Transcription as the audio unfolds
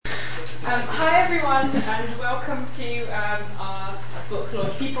Hi everyone, and welcome to our book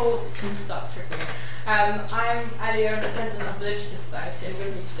launch. People can start tripping. I'm Aleona, President of the Literature Society, and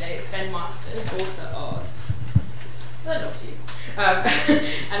with me today is Ben Masters, author of The Noughties.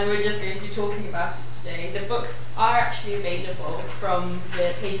 And we're just going to be talking about it today. The books are actually available from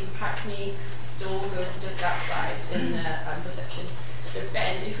the Pages of Hackney store, goes just outside in the reception. So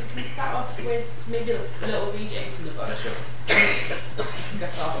Ben, if we can start off with maybe a little reading from the book. Sure.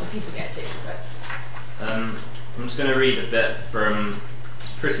 Because so people get a taste of it. I'm just going to read a bit from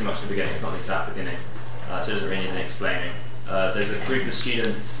pretty much the beginning. It's not the exact beginning, so it doesn't really need any explaining. There's a group of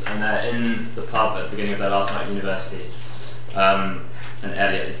students, and they're in the pub at the beginning of their last night at university. And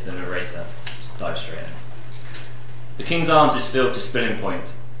Elliot is the narrator. Just dive straight in. The King's Arms is filled to spilling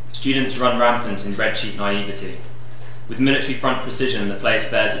point. Students run rampant in red cheek naivety. With military front precision, the place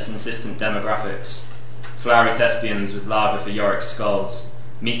bears its insistent demographics. Flowery thespians with lager for Yorick skulls,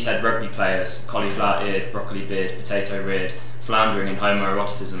 meathead rugby players, cauliflower-eared, broccoli-beard, potato-reared, floundering in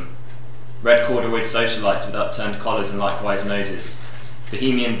homoeroticism. Red corduroy socialites with upturned collars and likewise noses.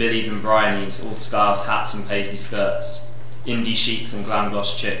 Bohemian Billies and Bryanies, all scarves, hats and paisley skirts. Indie sheiks and glam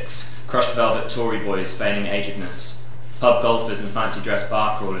gloss chicks, crushed velvet Tory boys feigning agedness. Pub golfers and fancy dress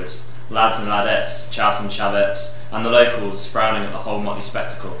bar crawlers. Lads and ladettes, chavs and chavettes, and the locals frowning at the whole motley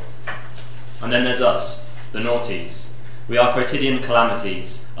spectacle. And then there's us, the Noughties. We are quotidian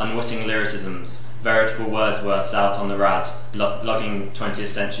calamities, unwitting lyricisms, veritable Wordsworths out on the raz, lugging 20th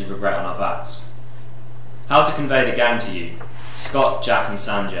century regret on our backs. How to convey the gang to you? Scott, Jack and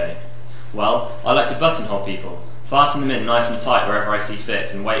Sanjay. Well, I like to buttonhole people, fasten them in nice and tight wherever I see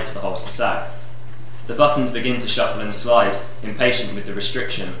fit, and wait for the holes to sag. The buttons begin to shuffle and slide, impatient with the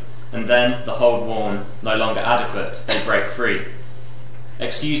restriction, and then, the hold worn, no longer adequate, they break free.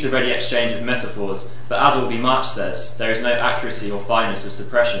 Excuse the ready exchange of metaphors, but as Albie March says, there is no accuracy or fineness of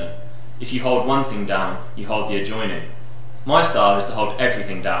suppression. If you hold one thing down, you hold the adjoining. My style is to hold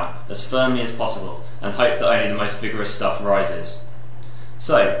everything down, as firmly as possible, and hope that only the most vigorous stuff rises.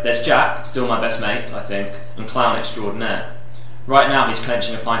 So, there's Jack, still my best mate, I think, and clown extraordinaire. Right now he's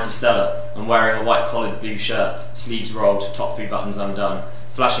clenching a pint of Stella, and wearing a white-collared blue shirt, sleeves rolled, top 3 buttons undone,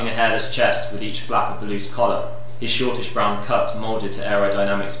 flashing a hairless chest with each flap of the loose collar, his shortish brown cut moulded to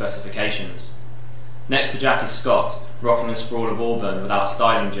aerodynamic specifications. Next to Jack is Scott, rocking a sprawl of auburn without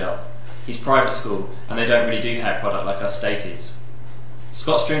styling gel. He's private school, and they don't really do hair product like us staties.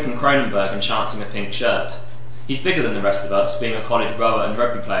 Scott's drinking Kronenberg and chancing a pink shirt. He's bigger than the rest of us, being a college rower and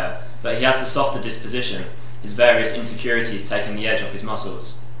rugby player, but he has the softer disposition, his various insecurities taking the edge off his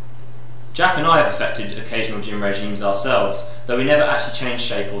muscles. Jack and I have affected occasional gym regimes ourselves, though we never actually changed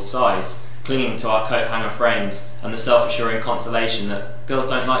shape or size, clinging to our coat hanger frames and the self-assuring consolation that girls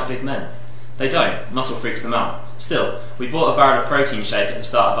don't like big men. They don't, muscle freaks them out. Still, we bought a barrel of protein shake at the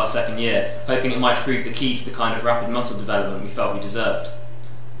start of our second year, hoping it might prove the key to the kind of rapid muscle development we felt we deserved.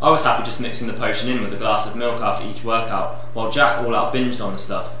 I was happy just mixing the potion in with a glass of milk after each workout, while Jack all out binged on the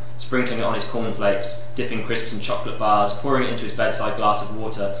stuff, sprinkling it on his cornflakes, dipping crisps and chocolate bars, pouring it into his bedside glass of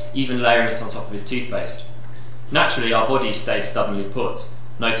water, even layering it on top of his toothpaste. Naturally, our bodies stayed stubbornly put.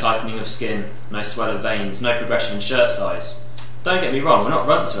 No tightening of skin, no swell of veins, no progression in shirt size. Don't get me wrong, we're not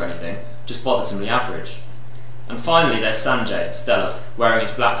runts or anything, just bothersomely average. And finally there's Sanjay, Stella, wearing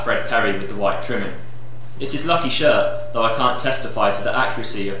his black thread Perry with the white trimming. It's his lucky shirt, though I can't testify to the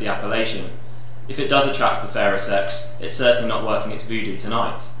accuracy of the appellation. If it does attract the fairer sex, it's certainly not working its voodoo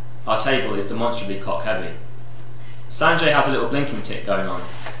tonight. Our table is demonstrably cock-heavy. Sanjay has a little blinking tic going on.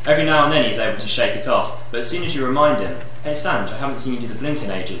 Every now and then he's able to shake it off, but as soon as you remind him, "Hey Sanj, I haven't seen you do the blink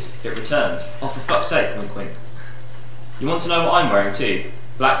in ages," it returns. "Oh, for fuck's sake," wink wink. You want to know what I'm wearing too?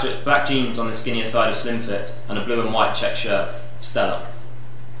 Black jeans on the skinnier side of slim fit, and a blue and white check shirt. Stella.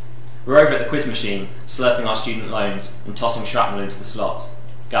 We're over at the quiz machine, slurping our student loans and tossing shrapnel into the slot.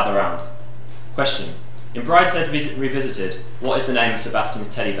 Gather round. Question. In Brideshead Revisited, what is the name of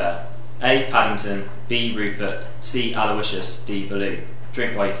Sebastian's teddy bear? A. Paddington, B. Rupert, C. Aloysius, D. Baloo.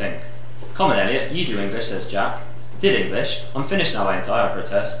 Drink while you think. "Come on, Elliot, you do English," says Jack. "Did English? I'm finished now, ain't I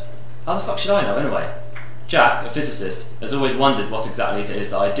protest. "How the fuck should I know, anyway?" Jack, a physicist, has always wondered what exactly it is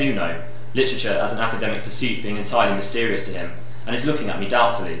that I do know, literature as an academic pursuit being entirely mysterious to him, and is looking at me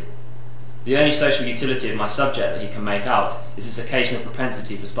doubtfully. The only social utility of my subject that he can make out is its occasional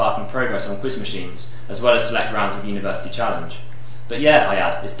propensity for sparking progress on quiz machines, as well as select rounds of University Challenge. But yeah, I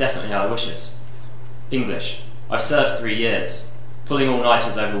add, it's definitely Aloysius. English. I've served 3 years. Pulling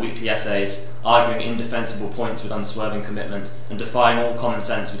all-nighters over weekly essays, arguing indefensible points with unswerving commitment, and defying all common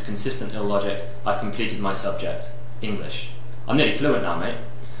sense with consistent illogic, I've completed my subject. English. I'm nearly fluent now, mate.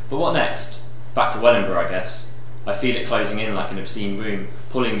 But what next? Back to Wellingborough, I guess. I feel it closing in like an obscene womb,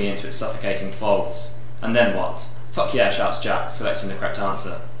 pulling me into its suffocating folds. And then what? Fuck yeah, shouts Jack, selecting the correct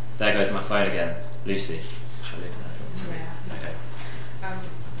answer. There goes my phone again. Lucy. Shall I leave that? Yeah. Okay.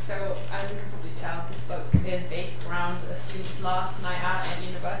 So, as you can probably tell, this book is based around a student's last night out at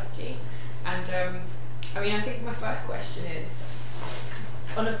university. And, I think my first question is,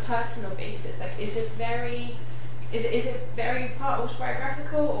 on a personal basis, like, is it very part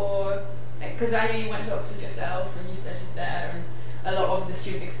autobiographical, or, because I know you went to Oxford yourself and you studied there, and a lot of the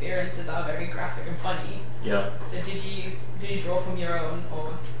student experiences are very graphic and funny. Yeah. So did you draw from your own,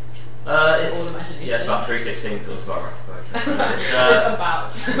 or it's all imagination? Yeah, it's about 3/16 autobiographical.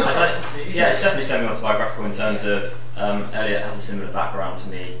 It's definitely semi-autobiographical in terms of Eliot has a similar background to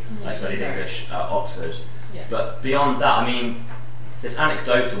me. I studied English at Oxford. Yeah. But beyond that, there's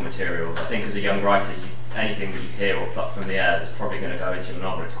anecdotal material. I think as a young writer, anything that you hear or pluck from the air is probably going to go into your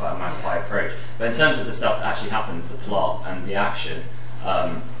novel. It's quite a magpie approach. But in terms of the stuff that actually happens, the plot and the action,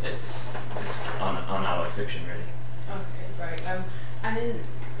 it's unalloyed fiction, really. Okay, right. And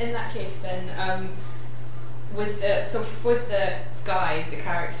in that case, then, with the guys, the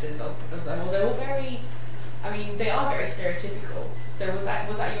characters of them, they're all very, they are very stereotypical. So was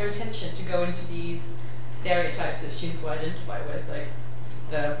that your intention, to go into these stereotypes that students will identify with, like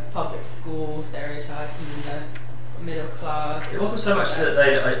the public school stereotype and the middle class? It wasn't so much that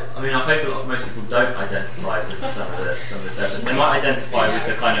I hope most people don't identify with some of the stereotypes. They might identify with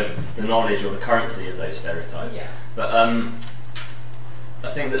the kind of the knowledge or the currency of those stereotypes. Yeah. But I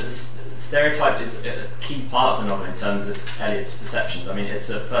think that the stereotype is a key part of the novel in terms of Eliot's perceptions. It's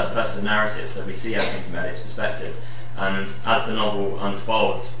a first-person narrative, so we see everything from Eliot's perspective. And as the novel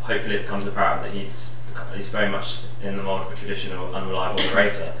unfolds, hopefully it becomes apparent that he's very much in the mold of a traditional, unreliable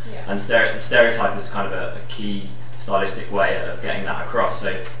narrator. Yeah. And the stereotype is kind of a key stylistic way of getting that across.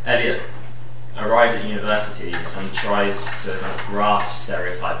 So Eliot arrives at university and tries to kind of graft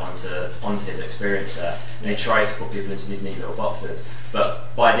stereotype onto his experience there. And he tries to put people into these neat little boxes.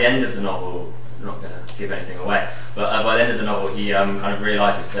 But by the end of the novel, I'm not going to give anything away, but by the end of the novel he kind of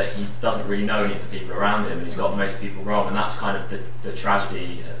realises that he doesn't really know any of the people around him, and he's got most people wrong, and that's kind of the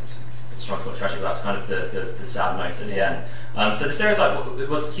tragedy. It's strong for tragedy, but that's kind of the sad note at the end. So the stereotype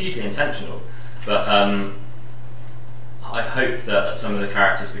was hugely intentional, but I hope that some of the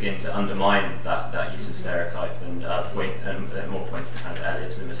characters begin to undermine that use of stereotype and point more points to kind of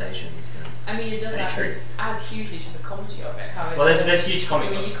Eliot's limitations. It does adds hugely to the comedy of it. There's huge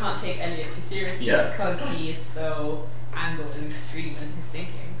comedy. You can't take Eliot too seriously because he is so angled and extreme in his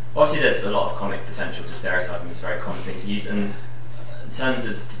thinking. Obviously, there's a lot of comic potential to stereotyping. It's a very common thing to use, and in terms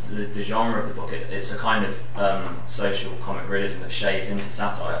of the genre of the book, it's a kind of social comic realism that shades into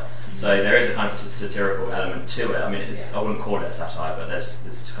satire. So there is a kind of satirical element to it. I wouldn't call it a satire, but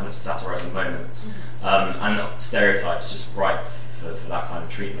there's kind of satirising moments, and stereotypes just ripe for that kind of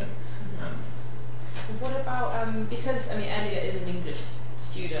treatment. What about because Eliot is an English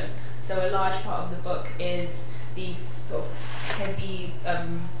student, so a large part of the book is these sort of heavy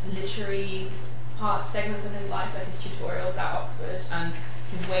literary segments of his life, like his tutorials at Oxford and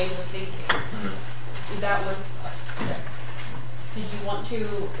his ways of thinking. That was. Did you want to,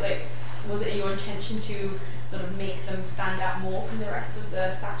 was it your intention to sort of make them stand out more from the rest of the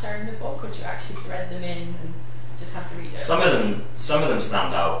satire in the book, or to actually thread them in and just have the reader? Some of them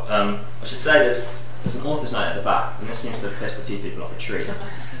stand out. I should say there's an author's note at the back, and this seems to have pissed a few people off a tree,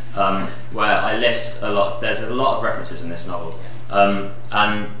 where I list a lot. There's a lot of references in this novel, and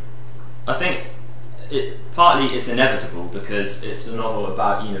I think partly it's inevitable because it's a novel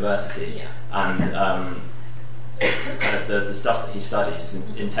about university, and kind of the stuff that he studies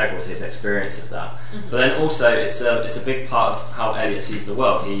is integral to his experience of that. But then also it's a big part of how Eliot sees the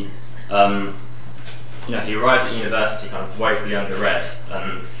world. He he arrives at university kind of woefully underread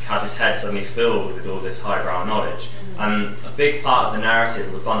and has his head suddenly filled with all this highbrow knowledge. And a big part of the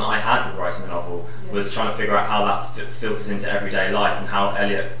narrative, the fun that I had with writing the novel, was trying to figure out how that filters into everyday life, and how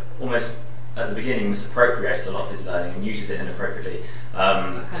Eliot almost at the beginning misappropriates a lot of his learning and uses it inappropriately.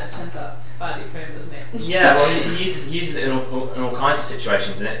 That kind of turns out badly for him, doesn't it? Yeah, well, he uses it in all kinds of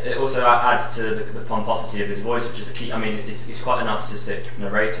situations, and it also adds to the pomposity of his voice, which is a key. He's quite a narcissistic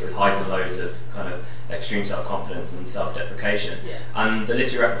narrator with highs and lows of kind of extreme self-confidence and self-deprecation, and the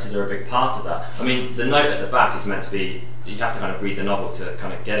literary references are a big part of that. The note at the back is meant to be, you have to kind of read the novel to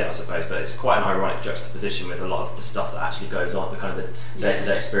kind of get it, I suppose, but it's quite an ironic juxtaposition with a lot of the stuff that actually goes on, the kind of the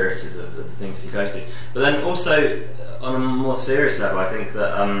day-to-day experiences of the things he goes through. But then also, on a more serious level, I think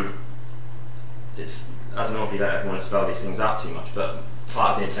that it's, as an author, you don't ever want to spell these things out too much, but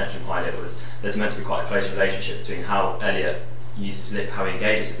part of the intention behind it was there's meant to be quite a close relationship between how Eliot uses how he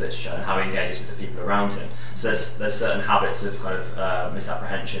engages with literature and how he engages with the people around him. So there's certain habits of kind of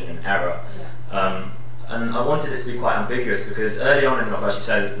misapprehension and error. And I wanted it to be quite ambiguous because early on in the novel, as you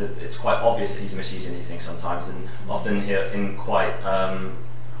said, it's quite obvious that he's misusing these things sometimes, and often in quite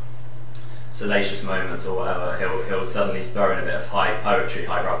salacious moments or whatever, he'll suddenly throw in a bit of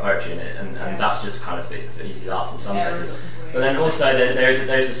highbrow poetry in it, and that's just kind of for easy laughs in some senses. But then also there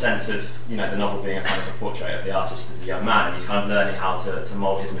is a sense of, you know, the novel being a kind of a portrait of the artist as a young man, and he's kind of learning how to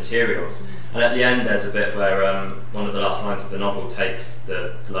mould his materials. And at the end there's a bit where one of the last lines of the novel takes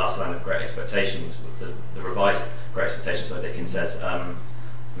the last line of Great Expectations, the revised Great Expectations, where Dickens says, I'm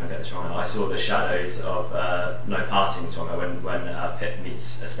going to get this wrong, I saw the shadows of no partings from her when Pip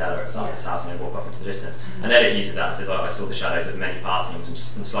meets Estella at Sartor's house and they walk off into the distance. And Eliot uses that and says, I saw the shadows of many partings,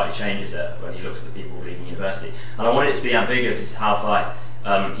 and slightly changes it when he looks at the people leaving university. And I wanted it to be ambiguous as to how far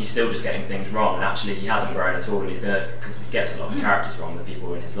he's still just getting things wrong, and actually he hasn't grown at all, and because he gets a lot of characters wrong, the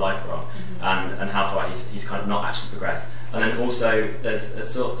people in his life wrong, and how far he's kind of not actually progressed. And then also there's a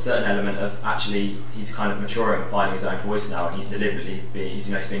certain element of actually he's kind of maturing and finding his own voice now, and he's deliberately being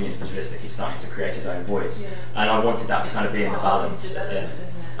individualistic, he's starting to create his own voice. And I wanted that to kind of be in the balance. Isn't it?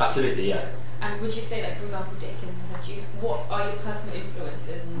 Absolutely, yeah. And would you say, like, for example, Dickens and stuff, what are your personal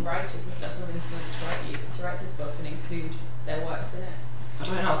influences and writers and stuff who have influenced to write this book and include their works in it? I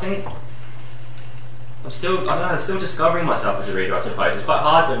don't know, I think I'm still discovering myself as a reader, I suppose. It's quite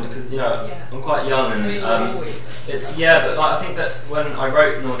hard because, you know, I'm quite young, and but like, I think that when I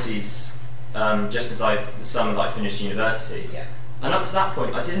wrote Noughties, just as the summer that I finished university, and up to that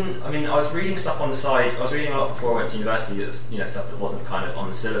point, I was reading stuff on the side. I was reading a lot before I went to university, that was, you know, stuff that wasn't kind of on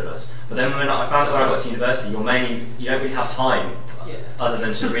the syllabus. But then when I found that when I got to university, you don't really have time other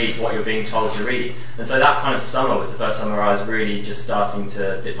than to read what you're being told to read. And so that kind of summer was the first summer I was really just starting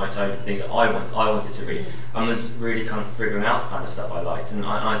to dip my toe into things that I wanted to read, and was really kind of figuring out the kind of stuff I liked, and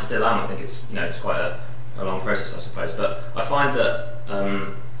I still am. I think it's quite a long process, I suppose, but I find that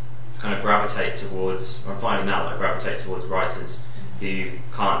I'm finding now that I gravitate towards writers who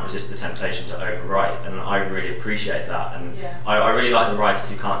can't resist the temptation to overwrite, and I really appreciate that. And I really like the writers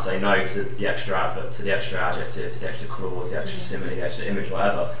who can't say no to the extra adverb, to the extra adjective, to the extra clause, the extra simile, the extra image,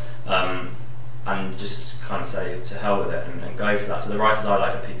 whatever, and just kind of say to hell with it and go for that. So the writers I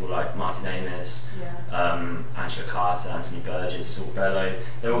like are people like Martin Amis, Angela Carter, Anthony Burgess, Saul Bellow.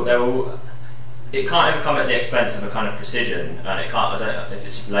 They're all. It can't ever come at the expense of a kind of precision, and it can't. If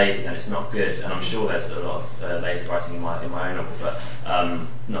it's just lazy, then it's not good. And I'm sure there's a lot of lazy writing in my own novel, but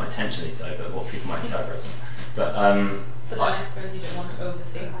not intentionally so, but what people might interpret. But then I suppose you don't want to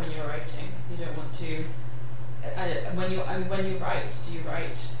overthink when you're writing. You don't want to. When you write, do you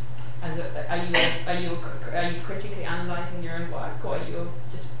write as are you critically analysing your own work, or are you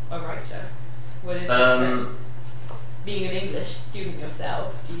just a writer? What is it? Being an English student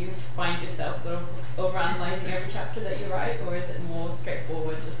yourself, do you find yourself sort of overanalyzing every chapter that you write, or is it more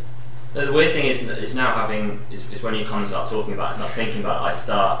straightforward? Just the weird thing is now is when you kind of start talking about it, start thinking about it, I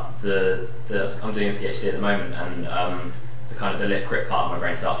start I'm doing a PhD at the moment, and the kind of the lit crit part of my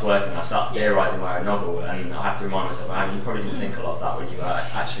brain starts working, and I start theorising my own novel, and I have to remind myself, you probably didn't think a lot of that when you were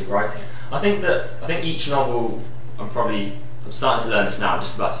actually writing. I think each novel, I'm starting to learn this now. I'm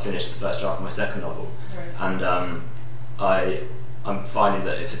just about to finish the first draft of my second novel, and I'm finding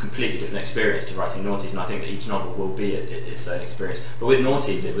that it's a completely different experience to writing Noughties, and I think that each novel will be its own experience. But with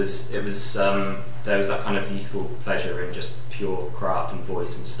Noughties, it was there was that kind of youthful pleasure in just pure craft and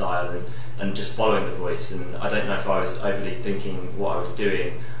voice and style, and just following the voice. And I don't know if I was overly thinking what I was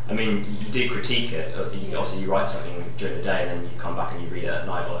doing. I mean, you do critique it. Also, you write something during the day, and then you come back and you read it at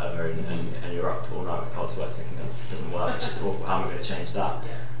night or whatever, and you're up all night with cold sweats thinking, "Oh, this doesn't work. It's just awful. How am I going to change that?"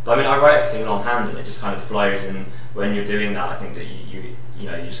 But I mean, I write everything longhand, and it just kind of flows. And when you're doing that, I think that you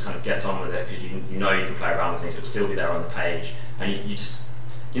just kind of get on with it, because you know you can play around with things. It will still be there on the page, and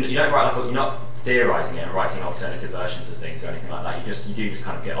you don't write you're not theorising it and writing alternative versions of things or anything like that. You do just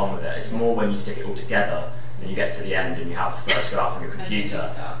kind of get on with it. It's more when you stick it all together and you get to the end and you have the first draft on your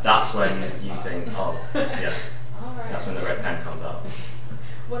computer. That's when you think, that's when the red pen comes up.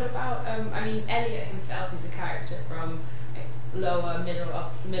 What about Eliot himself is a character from lower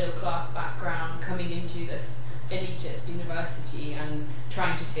middle class background, coming into this elitist university and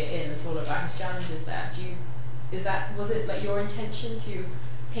trying to fit in. It's all about his challenges there. Was it like your intention to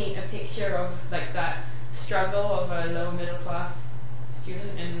paint a picture of like that struggle of a lower middle class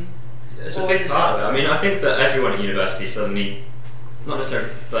student? It's a big part of it. I mean, I think that everyone at university suddenly, not necessarily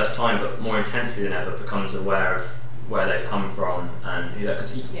for the first time, but more intensely than ever, becomes aware of where they've come from, and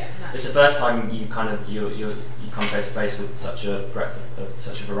because it's the first time you come face to face with such a breadth of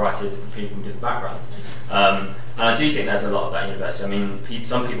such a variety of people with different backgrounds. And I do think there's a lot of that at university. I mean,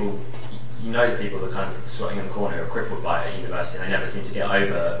 some people, the people that kind of sweating in the corner who are crippled by it at university, and they never seem to get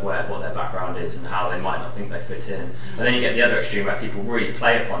over what their background is and how they might not think they fit in. And then you get the other extreme where people really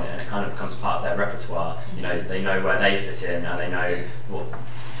play upon it, and it kind of becomes part of their repertoire. They know where they fit in, and they know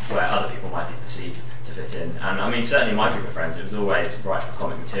where other people might be perceived to fit in. And I mean, certainly in my group of friends, it was always right for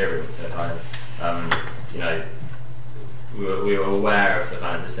comic material to kind of, we were aware of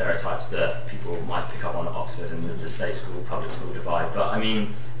the stereotypes that people might pick up on at Oxford and the state school, public school divide. But I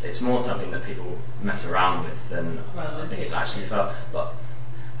mean, it's more something that people mess around with than I think it's actually felt. But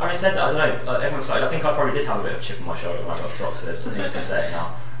having said that, I don't know, everyone started, I think I probably did have a bit of a chip on my shoulder when I got to Oxford. I think I can say it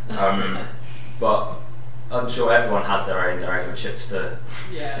now. But I'm sure everyone has their own little chips to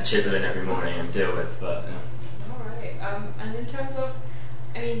chisel in every morning and deal with. But Alright, and in terms of,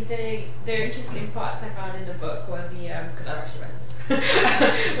 I mean, the interesting parts I found in the book were because I've actually read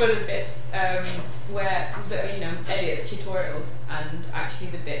them, were the bits where Eliot's tutorials, and actually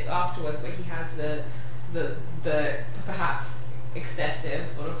the bits afterwards where he has the perhaps excessive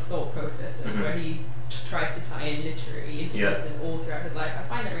sort of thought processes where he tries to tie in literary influences all throughout his life. I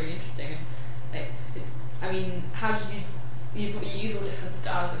find that really interesting. I mean, how did you use all different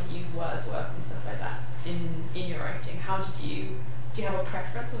styles, you use Wordsworth and stuff like that in your writing? Do you have a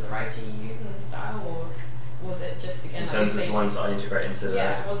preference of the writing you use and the style, or was it just, again, in terms of the ones that I integrate into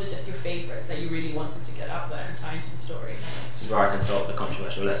was it just your favourites that you really wanted to get out there and tie into the story? This is where I consult the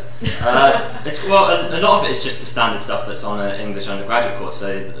controversial list. A lot of it is just the standard stuff that's on an English undergraduate course,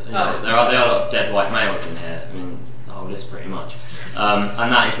 so there are a lot of dead white males in here, I mean, the whole list pretty much.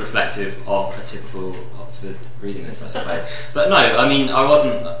 And that is reflective of a typical Oxford reading list, I suppose. But no, I mean, I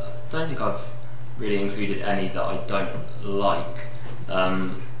don't think I've really included any that I don't like.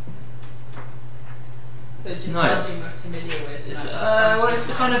 So just ones you're most familiar with? It's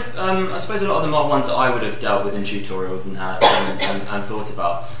the kind of, I suppose a lot of them are ones that I would have dealt with in tutorials and thought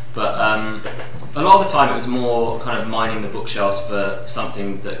about. But a lot of the time it was more kind of mining the bookshelves for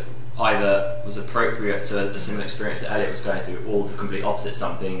something that either was appropriate to a similar experience that Eliot was going through, or the complete opposite,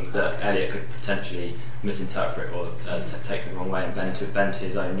 something that Eliot could potentially misinterpret or take the wrong way and bend to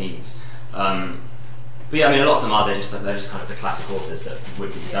his own needs. But yeah, I mean, a lot of them are, they're just kind of the classic authors that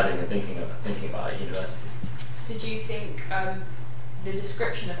would be studying and thinking about at university. Did you think the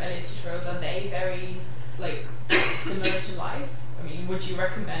description of Eliot's tutorials, are they very similar to life? I mean, would you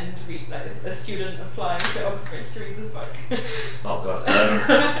recommend a student applying to Oxford to read this book? Oh god.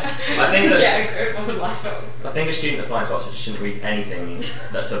 I think that I think a student applying to Oxford shouldn't read anything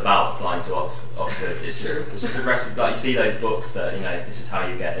that's about applying to Oxford. It's just the rest of, you see those books that this is how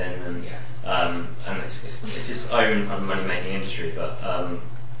you get in, and it's its own kind of money-making industry. But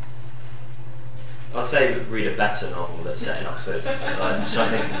I'd say read a better novel that's set in Oxford. I'm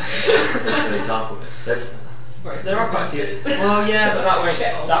trying to think of an example. There are quite a few. Well, yeah, but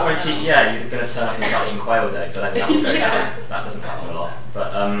that won't teach. Yeah, you're going to turn up and start eating quail's eggs, but I think that will go down. That doesn't happen a lot.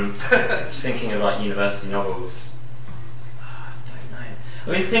 But just thinking of university novels, I don't know. I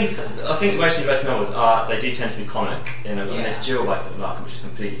mean, I think most university novels they do tend to be comic. I mean, there's Jill by Philip Larkin, which is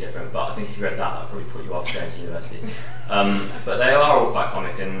completely different. But I think if you read that would probably put you off going to university. But they are all quite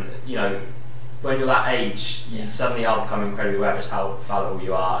comic, and when you're that age, you suddenly are becoming incredibly aware of just how fallible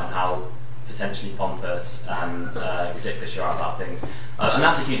you are and how potentially pompous and ridiculous you are about things, and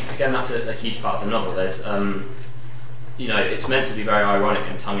that's a huge part of the novel. There's, it's meant to be very ironic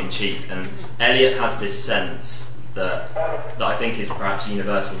and tongue-in-cheek, and Eliot has this sense that I think is perhaps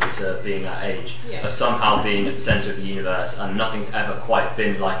universal to being that age, of somehow being at the centre of the universe, and nothing's ever quite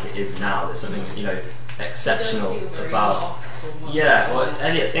been like it is now. There's something exceptional about. Yeah, well,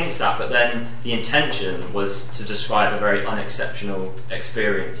 Eliot thinks that, but then the intention was to describe a very unexceptional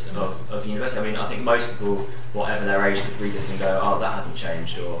experience of university. I mean, I think most people, whatever their age, could read this and go, "Oh, that hasn't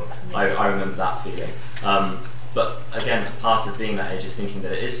changed," or "I remember that feeling." But again, part of being that age is thinking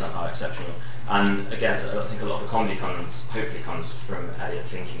that it is somehow exceptional. And again, I think a lot of the comedy hopefully comes from Eliot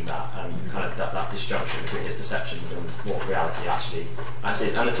thinking that, and kind of that disjunction between his perceptions and what reality actually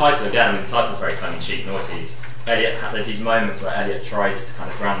is. And the title, again, the title's very tongue-in-cheek, Noughties. There's these moments where Eliot tries to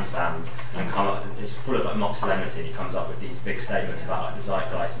kind of grandstand and come up, it's full of mock solemnity. He comes up with these big statements about the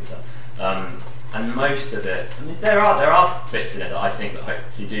zeitgeist and stuff. And most of it, I mean, there are bits in it that I think that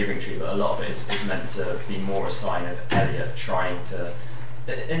hopefully do ring true, but a lot of it is meant to be more a sign of Eliot trying to,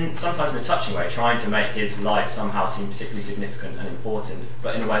 sometimes in a touching way, trying to make his life somehow seem particularly significant and important,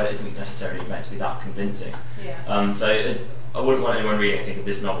 but in a way that isn't necessarily meant to be that convincing. Yeah. I wouldn't want anyone reading and thinking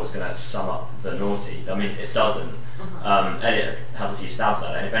this novel is going to sum up the Noughties. I mean, it doesn't. Eliot has a few stabs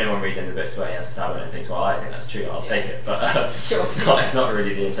at it, and if anyone reads any of the books where he has a stab at it and thinks, well, I think that's true, I'll take it, but sure. it's not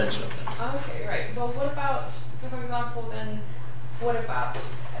really the intention of it. Okay, right. Well, what about, for example, then,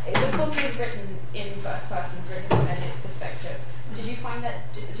 the book is written in first person, it's written from Eliot's perspective. Did you find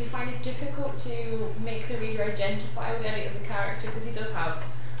it difficult to make the reader identify with Eliot as a character, because he does have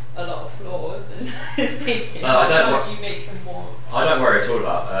a lot of flaws and his thinking? How do you make him more? I don't worry at all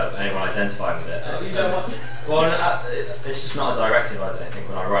about anyone identifying with it. Oh, you don't want? Well, it's just not a directive. I don't think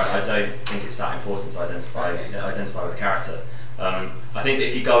when I write, I don't think it's that important to identify with a character. I think that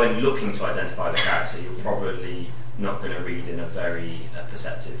if you go in looking to identify the character, you're probably not going to read in a very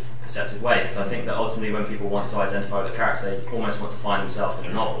perceptive way. Because I think that ultimately, when people want to identify with a character, they almost want to find themselves in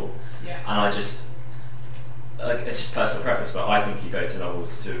a novel. Yeah. And it's just personal preference, but I think you go to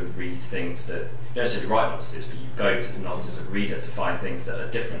novels to read things that, you don't necessarily write novels to this, but you go to the novels as a reader to find things that are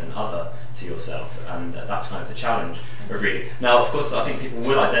different and other to yourself, and that's kind of the challenge of reading. Now, of course, I think people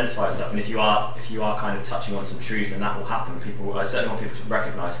will identify stuff, and if you are kind of touching on some truths, then that will happen. I certainly want people to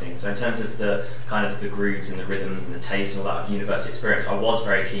recognise things. So in terms of the kind of the grooves and the rhythms and the taste and all that of university experience, I was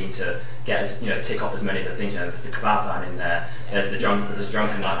very keen to get tick off as many of the things. There's the kebab van in there. There's the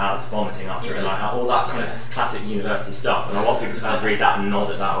drunken night out, that's vomiting after a night out, all that kind of classic university stuff, and I want people to kind of read that and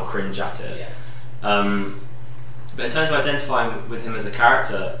nod at that or cringe at it. Yeah. But in terms of identifying with him as a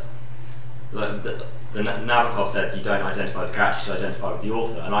character, like the Nabokov said, you don't identify with the character, you should identify with the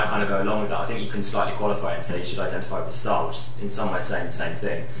author, and I kind of go along with that. I think you can slightly qualify it and say you should identify with the style, which is in some ways saying the same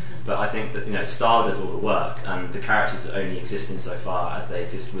thing. But I think that style does all the work, and the characters only exist insofar as they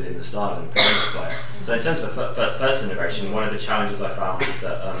exist within the style and presented by it. So in terms of a first-person narration, one of the challenges I found is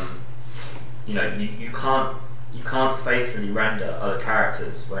that you can't faithfully render other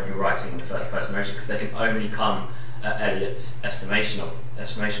characters when you're writing in the first-person narration, because they can only come at Eliot's estimation of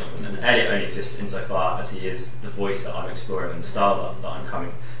them, and Eliot only exists insofar as he is the voice that I'm exploring and the style that I'm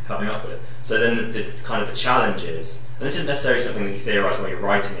coming up with. So then the kind of the challenge is, and this isn't necessarily something that you theorise while you're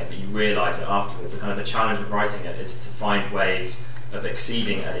writing it, but you realise it afterwards. The kind of the challenge of writing it is to find ways of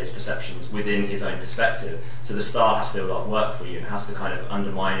exceeding Eliot's perceptions within his own perspective. So the style has to do a lot of work for you, and has to kind of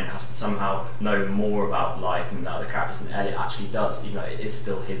undermine it, has to somehow know more about life and the other characters than Eliot actually does, even though it is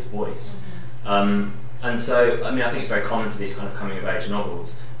still his voice. And so, I think it's very common to these kind of coming-of-age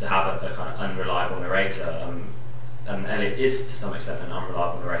novels to have a kind of unreliable narrator. And Eliot is, to some extent, an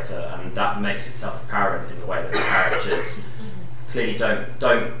unreliable narrator, and that makes itself apparent in the way that the characters clearly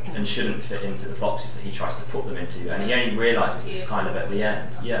don't and shouldn't fit into the boxes that he tries to put them into, and he only realises this kind of at the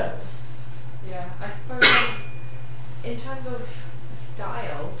end. Yeah. Yeah, I suppose in terms of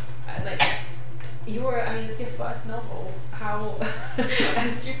style, it's your first novel. How a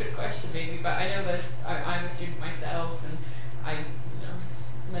stupid question maybe, but I know I'm a student myself, and I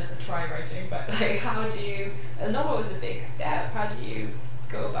meant to try writing, but a novel is a big step. How do you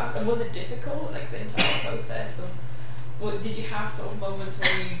go about it? And was it difficult, the entire process of, did you have sort of moments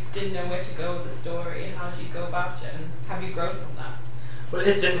where you didn't know where to go with the story, and how do you go about it, and have you grown from that? Well, it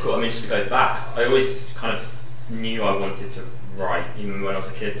is difficult. Just to go back, I always kind of knew I wanted to write. Even when I was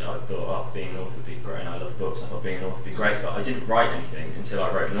a kid, I thought, being an author would be great, and I love books, I thought being an author would be great, but I didn't write anything until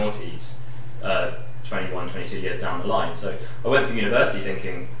I wrote Noughties 21, 22 years down the line. So I went from university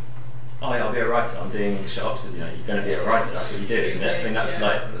thinking, oh yeah, I'll be a writer, I'm doing shit Oxford, you're going to be a writer, that's what you do, isn't it?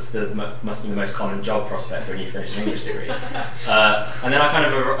 Must be the most common job prospect when you finish an English degree. And then I kind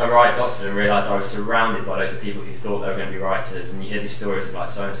of arrived at Oxford and realised I was surrounded by loads of people who thought they were going to be writers, and you hear these stories of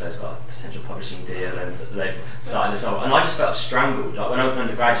so-and-so's got a potential publishing deal, and they've started this novel, and I just felt strangled. When I was an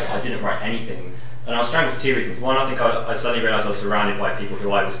undergraduate, I didn't write anything, and I was strangled for two reasons. One, I think I suddenly realised I was surrounded by people who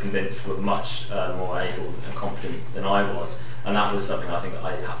I was convinced were much more able and confident than I was. And that was something I think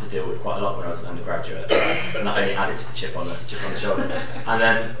I had to deal with quite a lot when I was an undergraduate, and that only added to the chip on the shoulder. And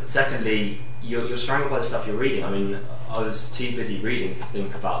then, secondly, you're strangled by the stuff you're reading. I was too busy reading to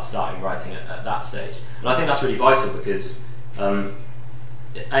think about starting writing at that stage. And I think that's really vital because, A,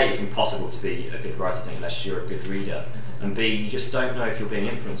 it's impossible to be a good writer, I think, unless you're a good reader, and B, you just don't know if you're being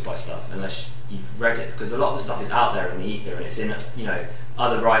influenced by stuff unless you've read it, because a lot of the stuff is out there in the ether, and it's in,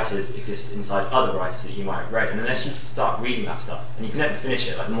 other writers exist inside other writers that you might have read, and unless you start reading that stuff, and you can never finish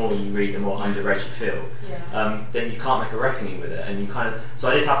it, the more you read, the more underread you feel, then you can't make a reckoning with it, and you kind of, so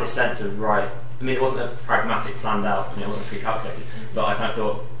I did have this sense of, it wasn't a pragmatic, planned out, it wasn't pre-calculated, but I kind of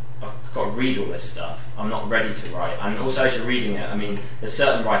thought, I've got to read all this stuff, I'm not ready to write, and also as you're reading it, there's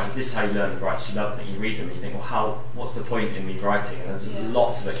certain writers, this is how you learn the writers you love, that you read them and you think, well, what's the point in me writing? And there's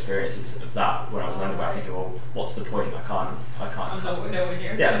lots of experiences of that when I was an undergrad, thinking, well, what's the point? I can't.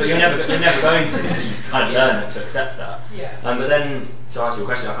 Yeah, but you're never going to, but you kind of learn to accept that. Yeah. But then, to answer your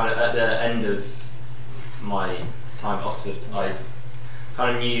question, I kind of, at the end of my time at Oxford, I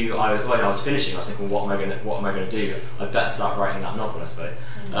kind of knew when I was finishing, I was thinking, what am I going to do? I'd better start writing that novel, I suppose.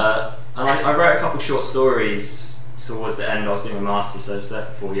 And I wrote a couple of short stories towards the end. I was doing a master's, so I was there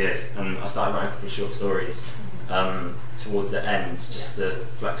for 4 years, and I started writing a couple of short stories towards the end, just to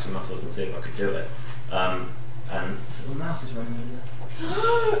flex some muscles and see if I could do it. And so the mouse is running over there.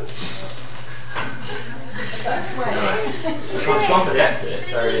 It's one for the exit. It's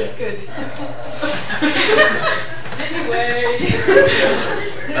very good. Anyway.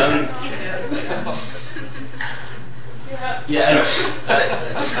 Yeah. Anyway.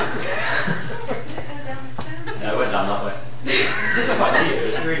 Yeah, I went down that way. It's quite cute.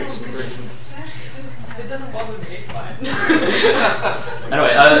 It's really smooth. It doesn't bother me. It's fine.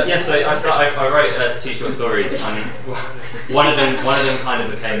 Anyway, so I wrote 2 short stories, and one of them kind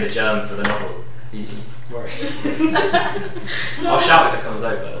of became the germ for the novel. I'll shout if it comes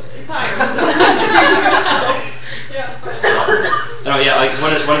over.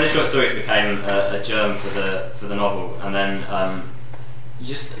 One of the short stories became a germ for the novel, and then you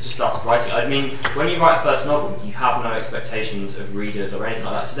just started writing. I mean, when you write a first novel, you have no expectations of readers or anything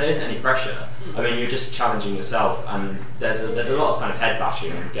like that, so there isn't any pressure. I mean, you're just challenging yourself, and there's a lot of kind of head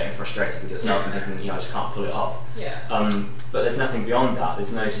bashing and getting frustrated with yourself and thinking, I just can't pull it off. Yeah. But there's nothing beyond that.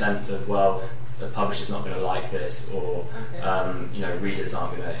 There's no sense of, well, the publisher's not going to like this, or readers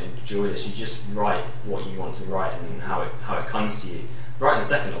aren't going to enjoy this. You just write what you want to write and how it comes to you. Writing the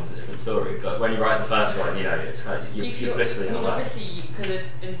second novel is a different story, but when you write the first one, it's kind of, you're blissfully unaware. Obviously, because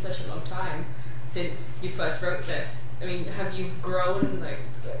it's been such a long time since you first wrote this. I mean, have you grown? Like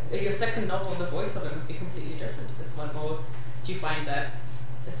your second novel, the voice of it must be completely different to this one, or do you find that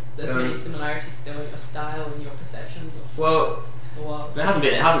there's many similarities still in your style and your perceptions of the world? It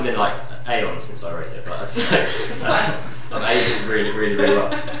hasn't been like aeons since I wrote it, but I've aged really, really, really well.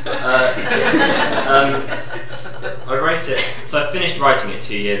 I wrote it, so I finished writing it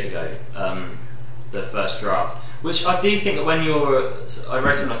 2 years ago, the first draft, which I do think that I wrote it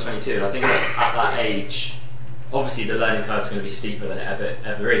when I was 22, and I think that at that age, obviously the learning curve is going to be steeper than it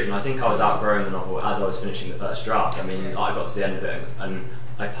ever is, and I think I was outgrowing the novel as I was finishing the first draft. I mean, I got to the end of it, and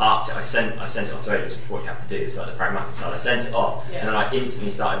I parked it, I sent it off to agents, which is what you have to do, it's like the pragmatic side. I sent it off, and then I instantly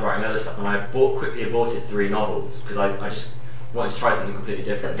started writing other stuff, and I quickly aborted 3 novels, because I just wanted to try something completely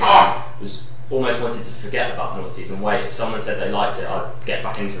different. Almost wanted to forget about Noughties and wait. If someone said they liked it, I'd get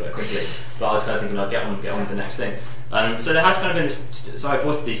back into it quickly. But I was kind of thinking I'd get on with the next thing. So there has kind of been this, so I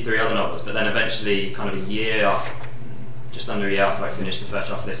aborted these 3 other novels, but then eventually, kind of just under a year after I finished the first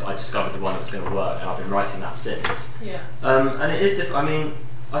draft of this, I discovered the one that was going to work, and I've been writing that since. Yeah. And it is different. I mean,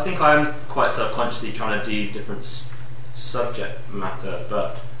 I think I'm quite self-consciously trying to do different subject matter,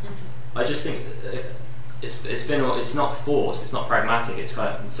 but I just think it's not forced, it's not pragmatic, it's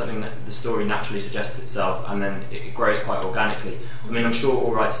kind of something that the story naturally suggests itself, and then it grows quite organically. I mean, I'm sure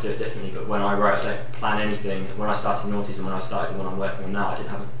all writers do it differently, but when I write, I don't plan anything. When I started Noughties and when I started the one I'm working on now, I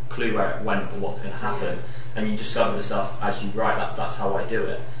didn't have a clue where it went or what's going to happen. And you discover the stuff as you write. That's how I do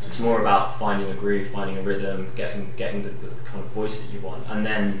it. It's more about finding a groove, finding a rhythm, getting the kind of voice that you want, and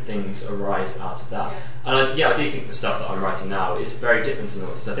then things arise out of that. And I do think the stuff that I'm writing now is very different to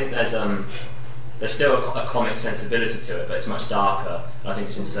Noughties. I think there's still a comic sensibility to it, but it's much darker. I think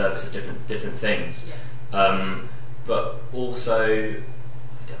it's in service of different things. But also,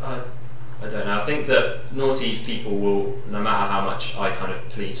 I don't know. I think that Noughties people will, no matter how much I kind of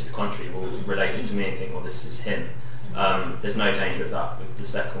plead to the contrary, will relate it to me and think, well, this is him. There's no danger of that with the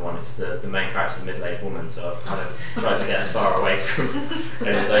second one. It's the main character is a middle-aged woman, so I've kind of tried to get as far away from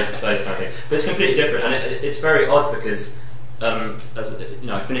those kind of things. But it's completely different, and it's very odd because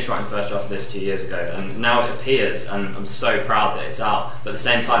I finished writing the first draft of this 2 years ago, and now it appears, and I'm so proud that it's out. But at the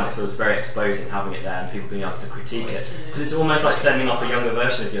same time, it feels very exposing having it there and people being able to critique it, because it's almost like sending off a younger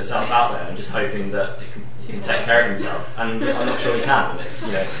version of yourself out there and just hoping that you can take care of himself. And I'm not sure you can, and it's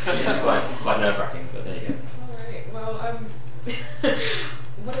quite nerve-wracking. But there you go. All right. Well,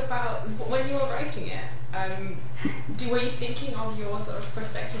 what about when you were writing it? Were you thinking of your sort of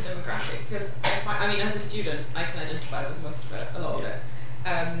prospective demographic? Because I mean, as a student, I can identify with most of it, a lot of it.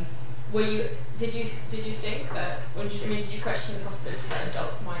 Did you think that? Did you question the possibility that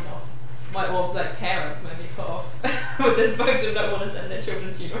adults or like parents might be put off with this book and don't want to send their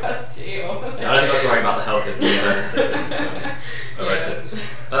children to university? Or I don't think I was worrying about the health of the university system. I wrote it.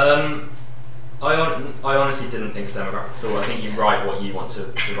 I honestly didn't think of demographics at all. I think you write what you want to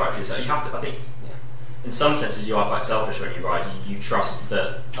write for yourself. You have to. I think. In some senses, you are quite selfish when you write. You trust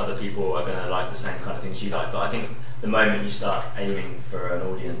that other people are going to like the same kind of things you like. But I think the moment you start aiming for an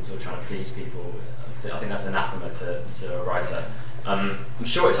audience or trying to please people, I think that's anathema to a writer. I'm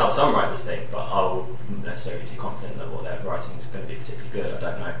sure it's how some writers think, but I wouldn't necessarily be too confident that what their writing is going to be particularly good. I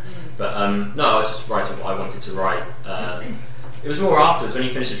don't know. But no, I was just writing what I wanted to write. It was more afterwards, when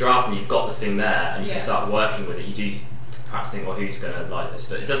you finish a draft and you've got the thing there and you can start working with it, you do perhaps think, well, who's going to like this?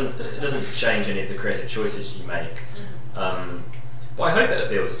 But it doesn't change any of the creative choices you make. But I hope it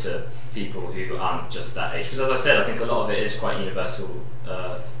appeals to people who aren't just that age, because as I said, I think a lot of it is quite universal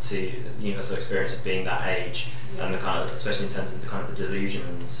to the universal experience of being that age, and the kind of, especially in terms of the kind of the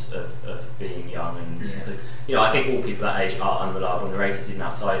delusions of being young, and I think all people that age are unreliable narrators, even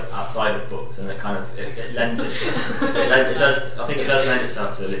outside of books, and it kind of it lends it does. I think it does lend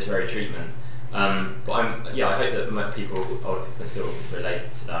itself to a literary treatment. But I hope that older people can still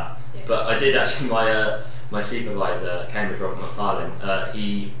relate to that. Yeah. But I did actually, my supervisor at Cambridge, Robert McFarlane,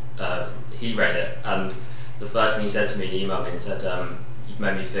 he read it, and the first thing he said to me, he emailed me and said, "You've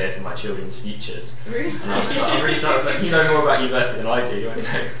made me fear for my children's futures." Really? And I was just like, I'm really sorry. I was like, you know more about university than I do.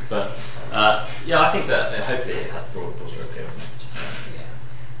 But I think that hopefully it has broader appeal.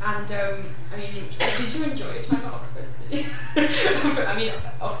 And I mean, did you enjoy your time at Oxford? I mean,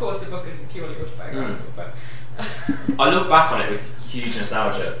 of course, the book isn't purely autobiographical, but I look back on it with huge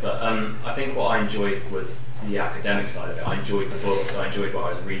nostalgia. But I think what I enjoyed was the academic side of it. I enjoyed the books. I enjoyed what I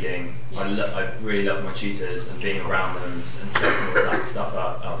was reading. I really loved my tutors and being around them and soaking all that stuff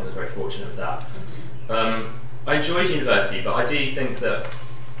up. I think I was very fortunate with that. I enjoyed university, but I do think that.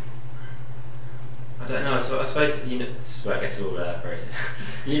 I don't know. So I suppose this is where it gets all very. I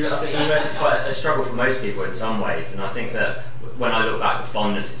think university is quite a struggle for most people in some ways, and I think that when I look back, the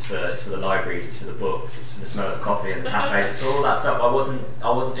fondness is for the libraries, it's for the books, it's for the smell of coffee and the cafes, it's for all that stuff. I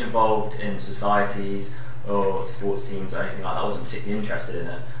wasn't involved in societies or sports teams or anything like that. I wasn't particularly interested in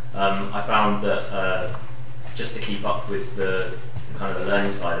it. I found that just to keep up with the kind of the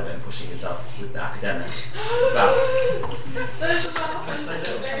learning side of it and pushing yourself with the academics. It's about.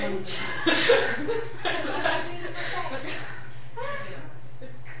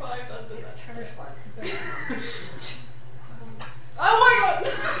 It's terrifying. Oh my god!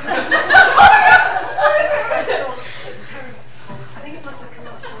 It's terrible. I think it must have come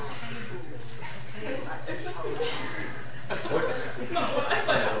up to a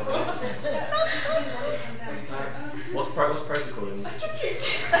What's protocol in this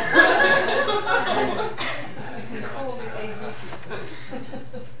situation?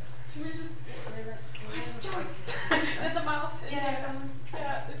 There's a mouse.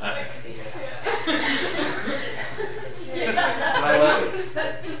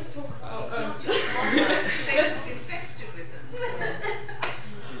 Let's just talk about. It's infested with them.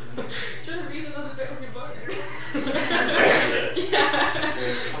 Do you want to read another bit of your book?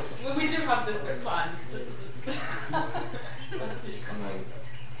 Well, we do have this bit planned. It's just.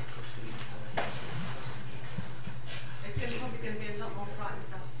 It's probably going to be a lot more frightened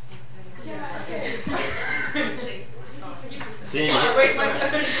of us.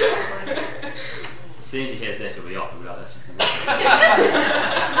 As soon as he hears this, he'll be off. He'll be like, "This."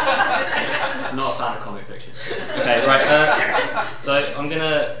 Not a fan of comic fiction. Okay, right. So I'm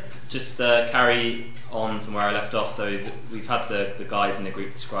gonna just carry on from where I left off. So we've had the guys in the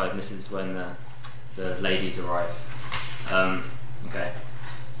group described, and this is when the ladies arrive. Okay,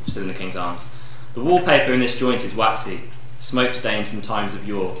 I'm still in the King's Arms. The wallpaper in this joint is waxy, smoke-stained from times of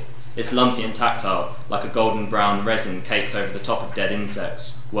yore. It's lumpy and tactile, like a golden brown resin caked over the top of dead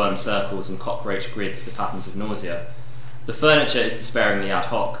insects, worm circles and cockroach grids to patterns of nausea. The furniture is despairingly ad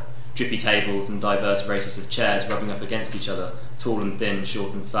hoc, drippy tables and diverse races of chairs rubbing up against each other, tall and thin,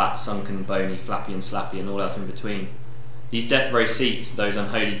 short and fat, sunken, bony, flappy and slappy, and all else in between. These death row seats, those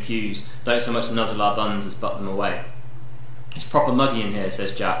unholy pews, don't so much nuzzle our buns as butt them away. It's proper muggy in here,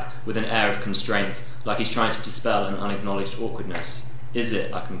 says Jack, with an air of constraint, like he's trying to dispel an unacknowledged awkwardness. Is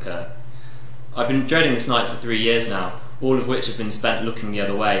it? I concur. I've been dreading this night for 3 years now, all of which have been spent looking the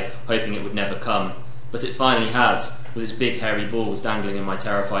other way, hoping it would never come. But it finally has, with its big hairy balls dangling in my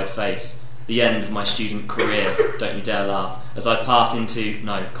terrified face. The end of my student career, don't you dare laugh, as I pass into...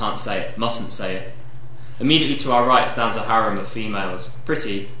 No, can't say it, mustn't say it. Immediately to our right stands a harem of females,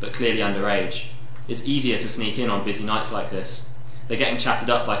 pretty, but clearly underage. It's easier to sneak in on busy nights like this. They're getting chatted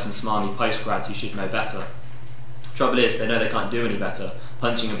up by some smarmy postgrads who should know better. Trouble is, they know they can't do any better,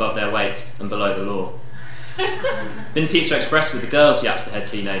 punching above their weight and below the law. Been Pizza Express with the girls, yaps the head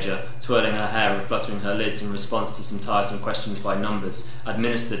teenager, twirling her hair and fluttering her lids in response to some tiresome questions by numbers,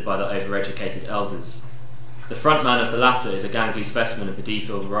 administered by the overeducated elders. The front man of the latter is a gangly specimen of the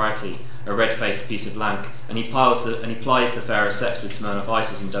D-Phil variety, a red-faced piece of lank, and he plies the fairer sex with Smirnoff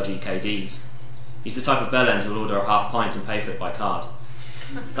Ices and WKDs. He's the type of bellend who'll order a half pint and pay for it by card.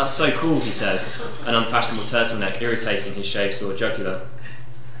 "That's so cool," he says, an unfashionable turtleneck irritating his shaved-saw jugular.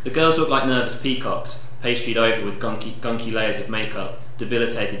 The girls look like nervous peacocks, pastryed over with gunky layers of makeup,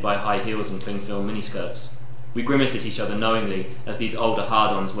 debilitated by high heels and cling film miniskirts. We grimace at each other knowingly as these older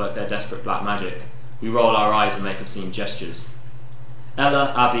hard-ons work their desperate black magic. We roll our eyes and make obscene gestures.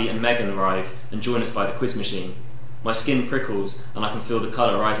 Ella, Abby and Megan arrive and join us by the quiz machine. My skin prickles and I can feel the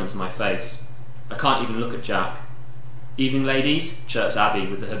colour rising to my face. I can't even look at Jack. "Evening, ladies," chirps Abby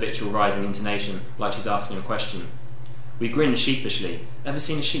with the habitual rising intonation, like she's asking a question. We grin sheepishly. Ever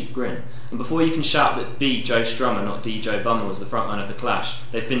seen a sheep grin? And before you can shout that B. Joe Strummer, not D. Joe Bummer, was the frontman of the Clash,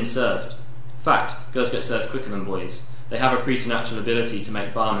 they've been served. Fact, girls get served quicker than boys. They have a preternatural ability to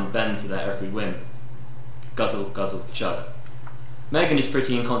make barmen bend to their every whim. Guzzle, guzzle, chug. Megan is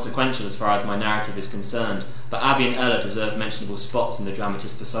pretty inconsequential as far as my narrative is concerned, but Abby and Ella deserve mentionable spots in the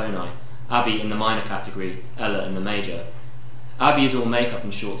dramatist personae. Abby in the minor category, Ella in the major. Abby is all makeup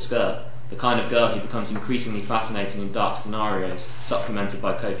and short skirt, the kind of girl who becomes increasingly fascinating in dark scenarios, supplemented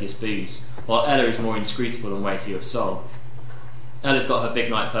by copious booze, while Ella is more inscrutable and weightier of soul. Ella's got her big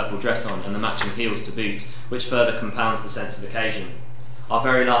night purple dress on and the matching heels to boot, which further compounds the sense of occasion. Our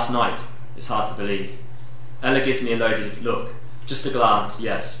very last night, it's hard to believe. Ella gives me a loaded look, just a glance,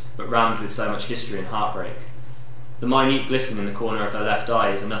 yes, but rammed with so much history and heartbreak. The minute glisten in the corner of her left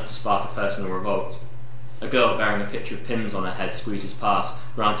eye is enough to spark a personal revolt. A girl bearing a picture of Pims on her head squeezes past,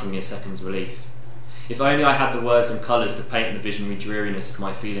 granting me a second's relief. If only I had the words and colours to paint the visionary dreariness of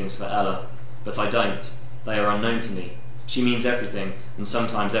my feelings for Ella, but I don't. They are unknown to me. She means everything, and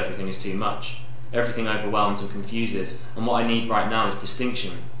sometimes everything is too much. Everything overwhelms and confuses, and what I need right now is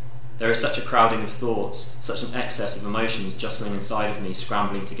distinction. There is such a crowding of thoughts, such an excess of emotions jostling inside of me,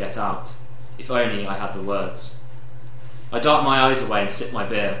 scrambling to get out. If only I had the words. I dart my eyes away and sip my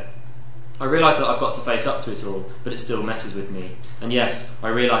beer. I realise that I've got to face up to it all, but it still messes with me. And yes, I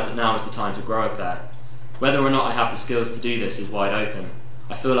realise that now is the time to grow a pair. Whether or not I have the skills to do this is wide open.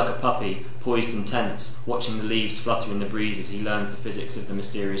 I feel like a puppy, poised and tense, watching the leaves flutter in the breeze as he learns the physics of the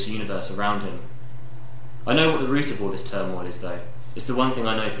mysterious universe around him. I know what the root of all this turmoil is, though. It's the one thing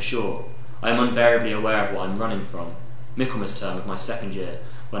I know for sure. I am unbearably aware of what I'm running from. Michaelmas term of my second year,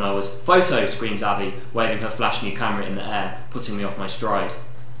 when I was "Photo!" screams Abby, waving her flash new camera in the air, putting me off my stride.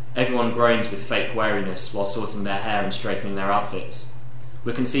 Everyone groans with fake wariness while sorting their hair and straightening their outfits.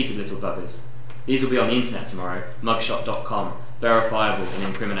 We're conceited little buggers. These will be on the internet tomorrow, mugshot.com, verifiable and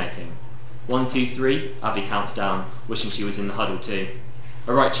incriminating. 1, 2, 3, Abby counts down, wishing she was in the huddle too.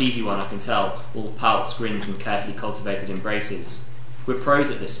 A right cheesy one, I can tell, all pouts, grins and carefully cultivated embraces. We're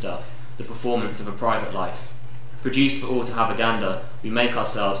pros at this stuff, the performance of a private life. Produced for all to have a gander, we make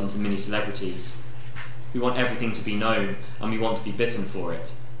ourselves into mini-celebrities. We want everything to be known, and we want to be bitten for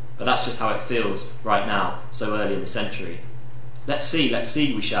it. But that's just how it feels, right now, so early in the century. Let's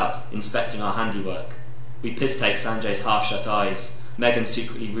see, we shout, inspecting our handiwork. We piss-take Sanjay's half-shut eyes. Megan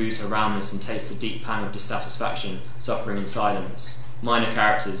secretly rues her roundness and tastes a deep pang of dissatisfaction, suffering in silence. Minor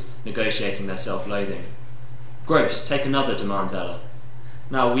characters negotiating their self-loathing. "Gross, take another," demands Ella.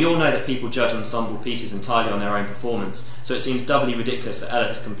 Now, we all know that people judge ensemble pieces entirely on their own performance, so it seems doubly ridiculous for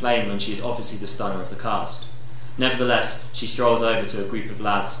Ella to complain when she is obviously the stunner of the cast. Nevertheless, she strolls over to a group of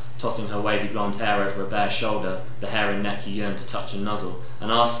lads, tossing her wavy blonde hair over a bare shoulder, the hair and neck you yearn to touch and nuzzle,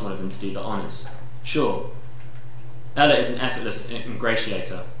 and asks one of them to do the honours. Sure. Ella is an effortless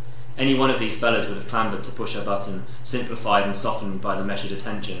ingratiator. Any one of these fellas would have clambered to push her button, simplified and softened by the measured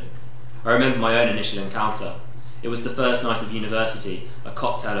attention. I remember my own initial encounter. It was the first night of university, a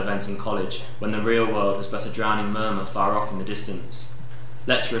cocktail event in college, when the real world was but a drowning murmur far off in the distance.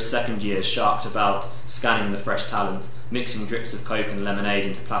 Lecturers second years sharked about, scanning the fresh talent, mixing drips of Coke and lemonade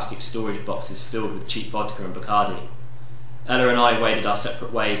into plastic storage boxes filled with cheap vodka and Bacardi. Ella and I waded our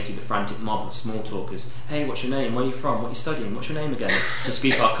separate ways through the frantic mob of small talkers. "Hey, what's your name? Where are you from? What are you studying? What's your name again?" to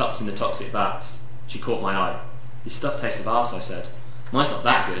scoop our cups into toxic vats. She caught my eye. "This stuff tastes of arse," I said. "Mine's not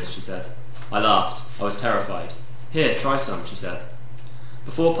that good," she said. I laughed. I was terrified. "Here, try some," she said.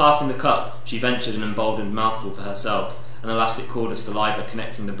 Before passing the cup, she ventured an emboldened mouthful for herself, an elastic cord of saliva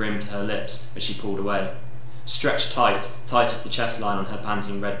connecting the brim to her lips as she pulled away. Stretched tight, tight as the chest line on her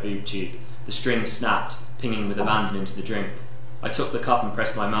panting red boob tube, the string snapped, pinging with abandon into the drink. I took the cup and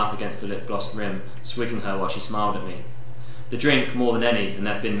pressed my mouth against the lip-glossed rim, swigging her while she smiled at me. The drink, more than any, and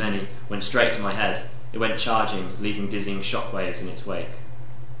there have been many, went straight to my head. It went charging, leaving dizzying shockwaves in its wake.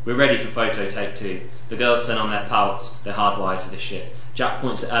 We're ready for photo take 2. The girls turn on their pouts, they're hardwired for this shit. Jack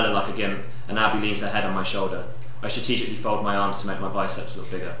points at Ella like a gimp, and Abby leans her head on my shoulder. I strategically fold my arms to make my biceps look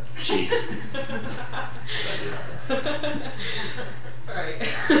bigger. Cheese. Right.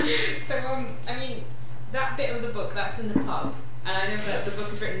 So, that bit of the book, that's in the pub. And I know that the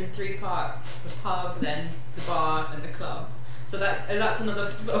book is written in 3 parts: the pub, then the bar, and the club. So that's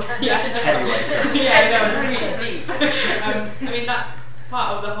another sort of It's heavyweight stuff. It's really deep. I mean, that's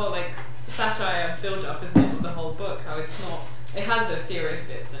part of the whole like satire build-up, isn't it, of the whole book? How it's not. It has those serious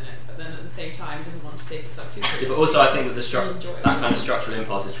bits in it, but then at the same time doesn't want to take itself too seriously. Yeah, but also I think that that kind of structural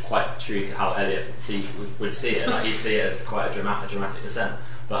impulse is quite true to how Eliot would see it. Like he'd see it as quite a dramatic descent.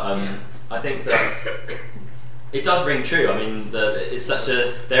 But I think that it does ring true. I mean, there is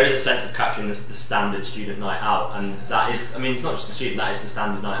a sense of capturing the standard student night out, and that is. I mean, it's not just the student. That is the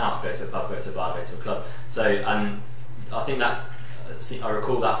standard night out. Go to a pub, go to a bar, go to a club. So, I think that. I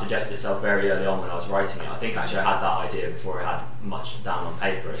recall that suggested itself very early on when I was writing it. I think actually I had that idea before I had much down on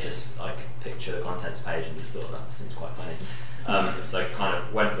paper. I could picture the contents page and just thought that seems quite funny. So I kind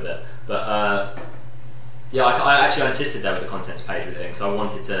of went with it. But I actually insisted there was a contents page with it because I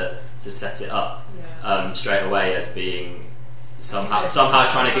wanted to set it up straight away as being somehow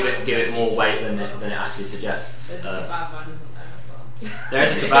trying to give it more weight than it actually suggests. There's a bad one, isn't there? There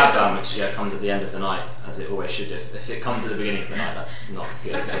is a kebab van which comes at the end of the night, as it always should. If it comes at the beginning of the night, that's not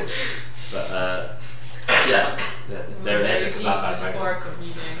good at all. But there is a kebab van. Metaphorical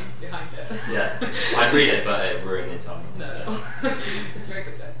meaning behind it. Yeah, I'd read it, but it ruined the entire novel. No. So. It's very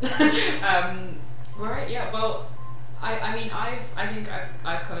good though. Right, yeah. Well, I think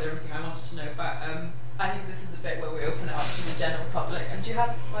I've covered everything I wanted to know, but I think this is the bit where we open it up to the general public. And do you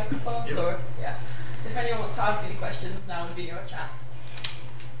have microphones or if anyone wants to ask any questions, now would be your chance.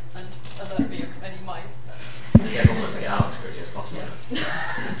 And alert me of any mice. Everyone wants to get out as quickly as possible. Yeah.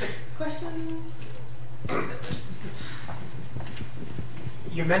 Questions?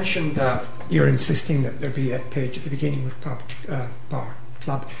 You mentioned you're insisting that there be that page at the beginning with pub, bar,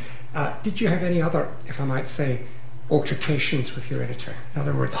 club. Did you have any other, if I might say, altercations with your editor? In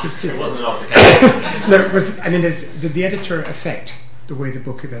other words, it wasn't an altercation. Did the editor affect the way the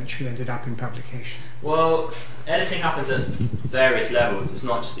book eventually ended up in publication? Well, editing happens at various levels. It's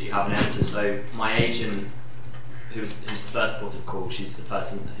not just that you have an editor. So my agent, who's the first port of call, she's the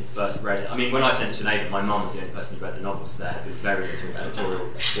person who first read it. I mean, when I sent it to an agent, my mum was the only person who read the novel, so there had been very little editorial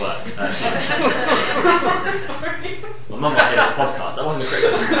work. My mum might hear this podcast. That wasn't a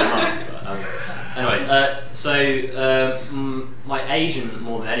criticism of my mum. Anyway, my agent,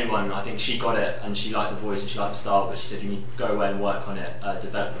 more than anyone, I think she got it and she liked the voice and she liked the style, but she said you need to go away and work on it,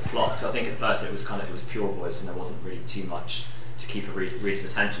 develop the plot. Because I think at first it was pure voice and there wasn't really too much to keep a reader's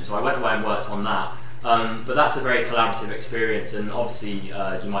attention. So I went away and worked on that. But that's a very collaborative experience, and obviously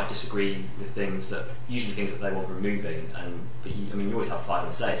you might disagree with things that they want removing, but you always have final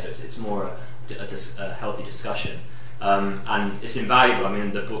say, so it's more a healthy discussion. And it's invaluable. I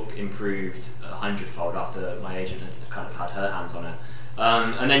mean, the book improved 100-fold after my agent had kind of had her hands on it.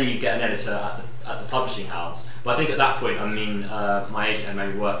 And then you get an editor at the publishing house. But I think at that point, my agent had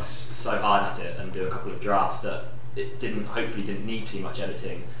maybe worked so hard at it and do a couple of drafts that it hopefully didn't need too much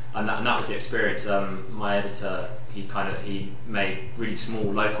editing. And that was the experience. My editor, he made really small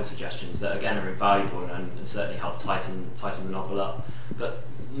local suggestions that again are invaluable and certainly helped tighten the novel up. But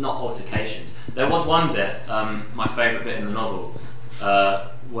not altercations. There was one bit, my favourite bit in the novel,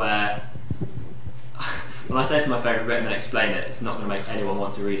 where when I say it's my favourite bit and then explain it, it's not going to make anyone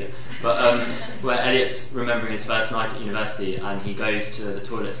want to read it. But where Eliot's remembering his first night at university and he goes to the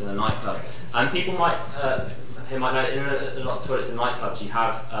toilets in a nightclub, and people might know in a lot of toilets in nightclubs you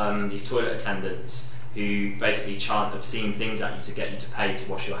have these toilet attendants who basically chant obscene things at you to get you to pay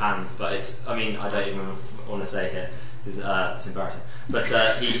to wash your hands. But I don't even want to say here. It's embarrassing, but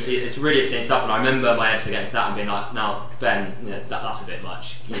it's really obscene stuff. And I remember my editor getting to that and being like, "Now, Ben, that's a bit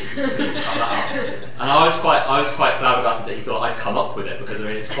much. You need to cut that out." And I was quite flabbergasted that he thought I'd come up with it because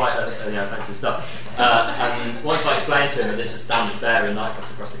it's quite offensive stuff. And once I explained to him that this was standard fare in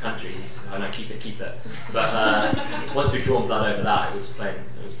nightclubs across the country, he's, "Oh no, keep it." But once we'd drawn blood over that, it was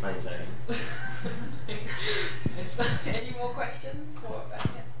plain sailing. Any more questions?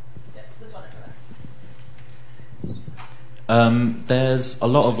 There's one over there. There's a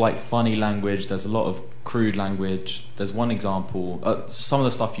lot of funny language, there's a lot of crude language. There's one example, some of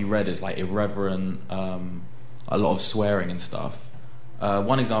the stuff you read is irreverent, a lot of swearing and stuff.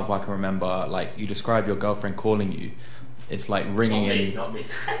 One example I can remember, you describe your girlfriend calling you, it's ringing in. Not me.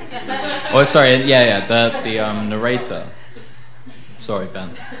 Oh, sorry, the narrator. Sorry,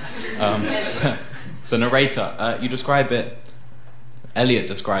 Ben. The narrator, you describe it, Eliot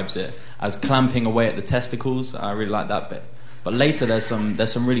describes it as clamping away at the testicles. I really like that bit. But later there's some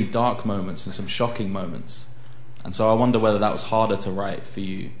really dark moments and some shocking moments. And so I wonder whether that was harder to write for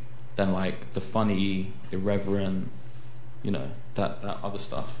you than the funny, irreverent, that other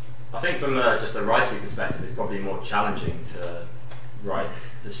stuff. I think from just a writing perspective, it's probably more challenging to write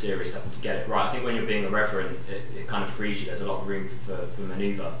the serious stuff and to get it right. I think when you're being irreverent, it kind of frees you. There's a lot of room for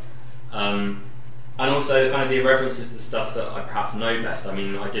manoeuvre. And also, kind of the irreverence is the stuff that I perhaps know best. I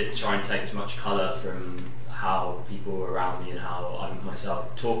mean, I did try and take as much colour from how people around me and how I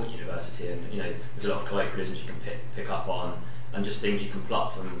myself talk at university, and there's a lot of colloquialisms you can pick up on, and just things you can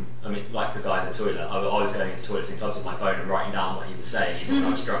pluck from. I mean, like the guy in the toilet. I was going into toilets and clubs with my phone and writing down what he was saying, even when I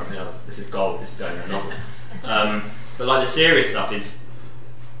was drunk. And this is gold. This is going in a novel. But like the serious stuff is,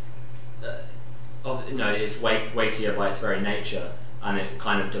 it's weightier by its very nature, and it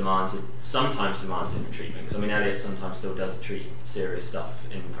kind of sometimes demands different treatment. Because I mean, Eliot sometimes still does treat serious stuff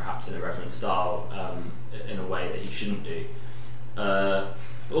perhaps in a reverent style, in a way that he shouldn't do. But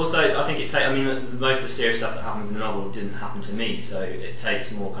also, I think most of the serious stuff that happens in the novel didn't happen to me, so it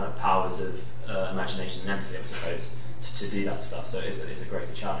takes more kind of powers of imagination and empathy, I suppose, to do that stuff. So it is a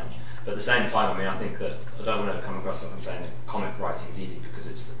greater challenge. But at the same time, I mean, I think that I don't want to come across like I'm saying that comic writing is easy,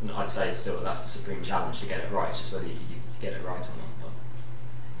 because I'd say still that that's the supreme challenge to get it right. It's just whether you get it right or not.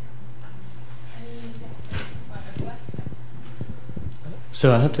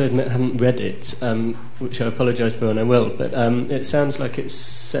 So I have to admit I haven't read it, which I apologise for, and I will, but it sounds like it's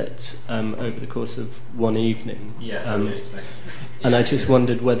set over the course of one evening. Yes, I didn't expect it. And I just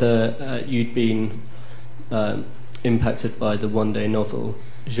wondered whether you'd been impacted by the one-day novel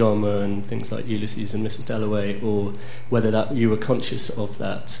genre and things like Ulysses and Mrs. Dalloway, or whether that you were conscious of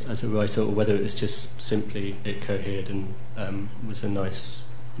that as a writer, or whether it was just simply it cohered and was a nice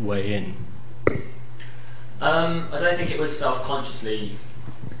way in. I don't think it was self-consciously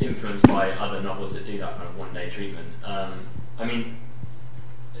influenced by other novels that do that kind of one-day treatment. I mean,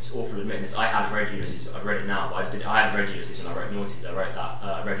 it's awful admitting this. I hadn't read Ulysses. I've read it now, but I hadn't read Ulysses when I wrote Noughties. I wrote that.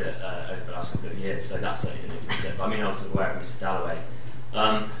 I read it over the last couple of years, so that certainly didn't influence it. But I mean, I was aware of Mrs. Dalloway.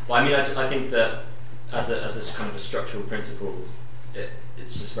 But I mean, I think that as a kind of a structural principle,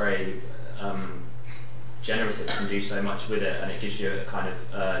 it's just very generative. You can do so much with it, and it gives you a kind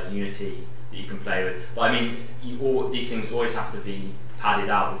of unity that you can play with. But I mean, these things always have to be padded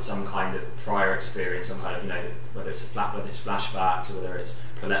out with some kind of prior experience, some kind of whether it's flashbacks, or whether it's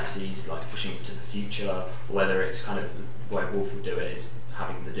prolepsies, like pushing to the future, or whether it's kind of the way Woolf would do it is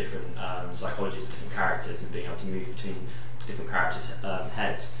having the different psychologies of different characters and being able to move between different characters'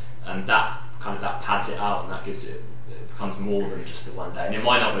 heads, and that pads it out, and that gives it becomes more than just the one day. And in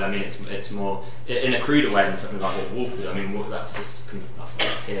my novel, I mean, it's more in a cruder way than something like what Woolf did. I mean, that's like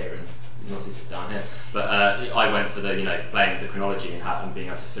here and Noughties is down here. But I went for the playing with the chronology and being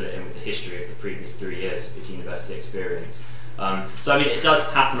able to fill it in with the history of the previous 3 years of his university experience. So I mean, it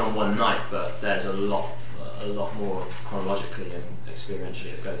does happen on one night, but there's a lot more chronologically and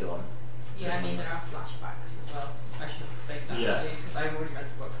experientially that goes on. Yeah, I mean, there are flashbacks as well. I should have explained that actually, because I've already read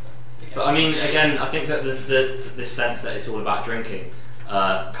the book. So but I mean, again, I think that the sense that it's all about drinking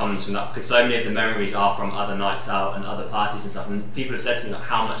comes from that, because so many of the memories are from other nights out and other parties and stuff. And people have said to me, like,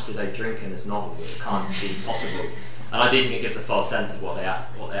 how much do they drink in this novel? It can't be possible. And I do think it gives a false sense of what they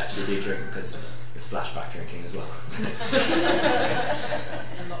actually do drink, because it's flashback drinking as well.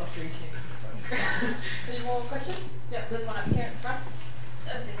 a lot of drinking. Any more questions? Yeah, there's one up here at the front.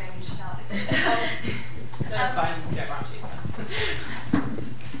 That's okay, we just shout. That's fine, we get around to you.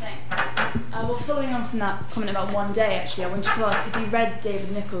 Thanks. Well, following on from that comment about one day, actually, I wanted to ask, have you read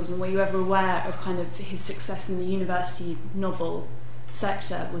David Nicholls, and were you ever aware of kind of his success in the university novel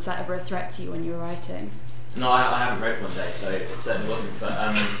sector? Was that ever a threat to you when you were writing? No, I haven't read One Day, so it certainly wasn't. But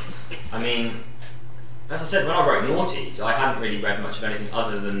I mean, as I said, when I wrote Noughties, I hadn't really read much of anything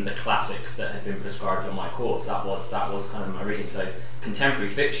other than the classics that had been prescribed on my course. That was kind of my reading. So contemporary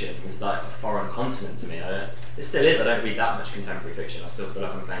fiction is like a foreign continent to me. It still is. I don't read that much contemporary fiction. I still feel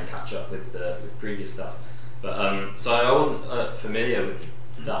like I'm playing catch up with previous stuff. But so I wasn't familiar with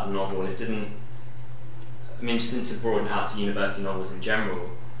that novel, and it didn't. I mean, just to broaden it out to university novels in general,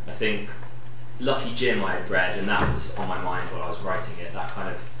 I think Lucky Jim I had read, and that was on my mind while I was writing it. That kind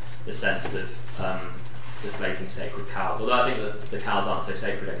of the sense of deflating sacred cows. Although I think that the cows aren't so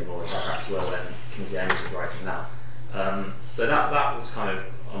sacred anymore as I perhaps were when Kingsley Amis was writing that. So that was kind of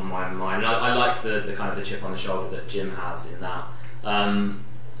on my mind. I like the kind of the chip on the shoulder that Jim has in that. And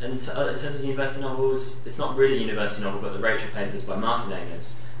in terms of university novels, it's not really a university novel, but the Rachel Papers by Martin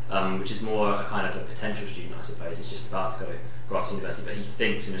Amis, which is more a kind of a potential student, I suppose. He's just about to go off to university, but he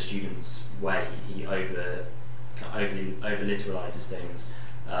thinks in a student's way. He overly literalizes things.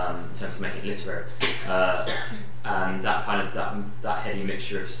 In terms of making it literary, and that kind of that heady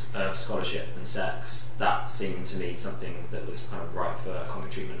mixture of scholarship and sex, that seemed to me something that was kind of ripe for comic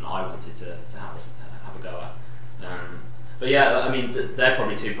treatment, and I wanted to have a go at. But yeah, I mean, they're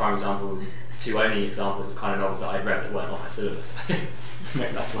probably two only examples of kind of novels that I'd read that weren't on my syllabus.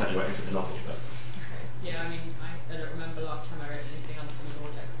 Maybe that's why they went into the novel. But. Okay. Yeah, I mean, I don't remember last time I read anything other than the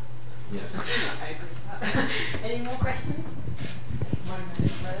Nordic. Yeah. I agree with that. Any more questions? 1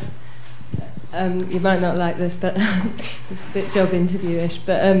 minute, brother. You might not like this, but it's a bit job interview-ish,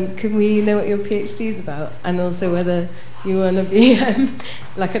 but can we know what your PhD is about? And also whether you want to be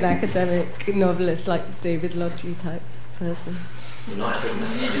like an academic novelist, like David Lodge type person. Nice, isn't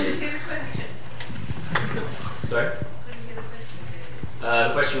Couldn't it? hear the question. Sorry? Couldn't hear the question.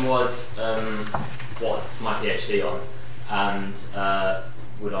 The question was what's my PhD on, and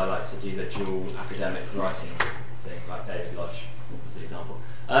would I like to do the dual academic writing thing, like David Lodge was the example.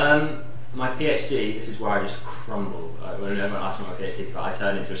 My PhD, this is where I just crumble. When everyone asks me what my PhD is about, I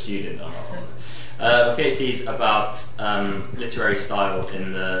turn into a student. My PhD is about literary style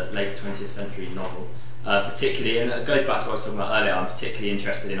in the late 20th century novel. Particularly, and it goes back to what I was talking about earlier, I'm particularly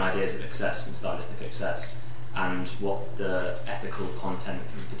interested in ideas of excess and stylistic excess and what the ethical content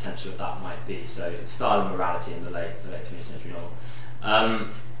and potential of that might be. So style and morality in the late 20th century novel.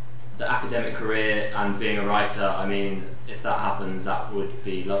 The academic career and being a writer, I mean, if that happens, that would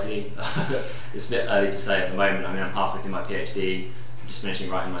be lovely. It's a bit early to say at the moment. I mean, I'm halfway through my PhD, I'm just finishing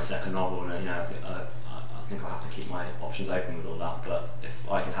writing my second novel, and I think I'll have to keep my options open with all that, but if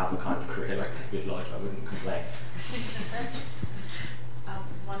I can have a kind of career like David Lodge, I wouldn't complain.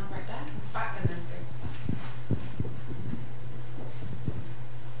 One right there, back and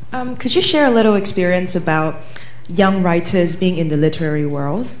then go. Could you share a little experience about young writers being in the literary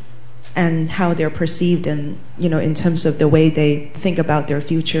world and how they're perceived and, in terms of the way they think about their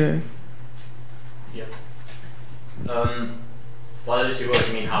future? Yeah. By the literary world,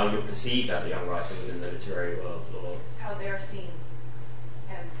 do you mean how you're perceived as a young writer within the literary world, or how they're seen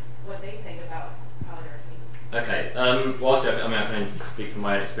and what they think about how they're seen? Okay. Well, also, I can only speak from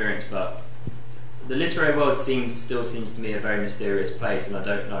my own experience, but the literary world still seems to me a very mysterious place, and I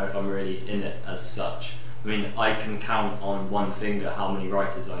don't know if I'm really in it as such. I mean, I can count on one finger how many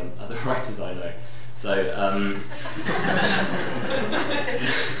other writers I know. So, and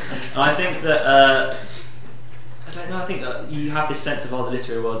I think that. I don't know, I think that you have this sense of, the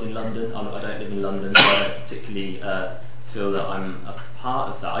literary world's in London. I don't live in London, so I don't particularly feel that I'm a part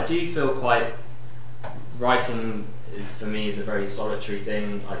of that. I do feel quite, writing for me is a very solitary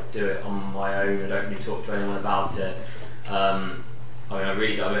thing. I do it on my own, I don't really talk to anyone about it. I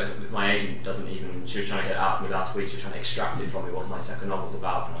really don't, my agent doesn't even, she was trying to get it out of me last week, she was trying to extract it from me what my second novel's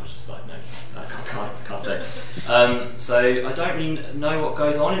about, and I was just like, no, I can't say. So I don't really know what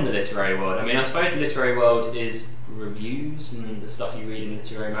goes on in the literary world. I mean, I suppose the literary world is reviews and the stuff you read in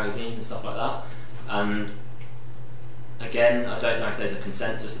literary magazines and stuff like that. And again, I don't know if there's a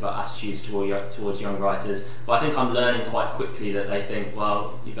consensus about attitudes towards young writers, but I think I'm learning quite quickly that they think,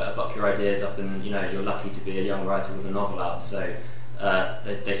 well, you better buck your ideas up, and you're lucky to be a young writer with a novel out, so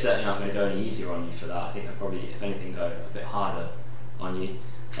they certainly aren't going to go any easier on you for that. I think they'll probably, if anything, go a bit harder on you.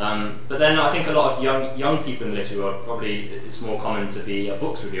 But then I think a lot of young people in the literary world, probably it's more common to be a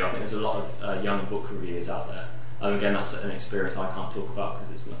books reviewer. I think there's a lot of young book reviewers out there. Again, that's an experience I can't talk about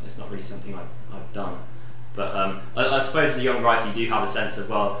because it's not really something I've done. But I suppose as a young writer, you do have a sense of,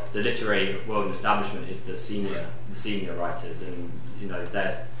 well, the literary world and establishment is the senior writers, and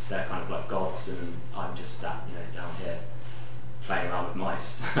they're kind of like gods, and I'm just that down here playing around with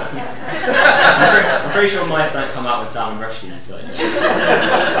mice. I'm pretty sure mice don't come out with Salman Rushdie. So.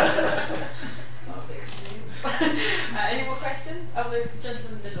 Any more questions? Oh, the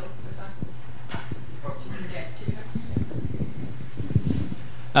gentleman in the middle.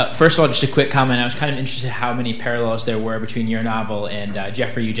 First of all, just a quick comment. I was kind of interested how many parallels there were between your novel and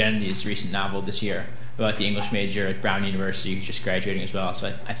Jeffrey Eugenides' recent novel this year about the English major at Brown University who's just graduating as well.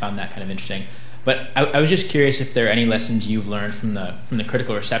 So I found that kind of interesting. But I was just curious if there are any lessons you've learned from the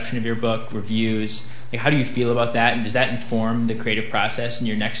critical reception of your book, reviews. Like, how do you feel about that, and does that inform the creative process in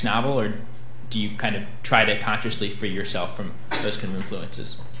your next novel, or do you kind of try to consciously free yourself from those kind of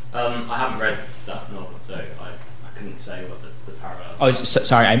influences? I haven't read that novel, so I couldn't say what the parallels are. Oh,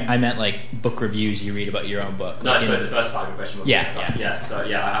 sorry, I meant like book reviews you read about your own book. No, so the first part of your question was... Yeah, so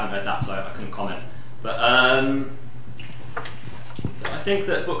I haven't read that, so I couldn't comment. But I think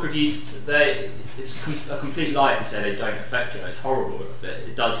that book reviews, it's a complete lie if you say they don't affect you. It's horrible, but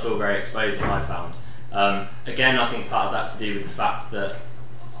it does feel very exposing, I found. Again, I think part of that's to do with the fact that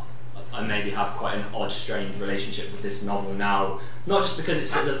I maybe have quite an odd, strange relationship with this novel now. Not just because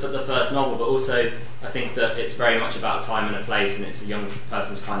it's the first novel, but also I think that it's very much about a time and a place, and it's a young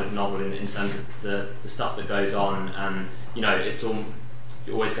person's kind of novel in terms of the stuff that goes on, and it's all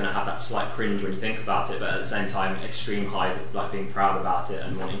you're always going to have that slight cringe when you think about it, but at the same time, extreme highs of like being proud about it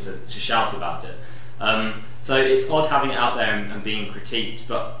and wanting to shout about it. So it's odd having it out there and being critiqued,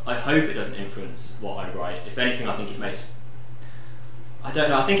 but I hope it doesn't influence what I write. If anything, I think it makes... I don't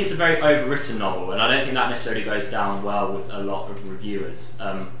know, I think it's a very overwritten novel, and I don't think that necessarily goes down well with a lot of reviewers.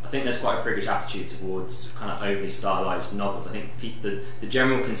 I think there's quite a priggish attitude towards kind of overly stylised novels. I think the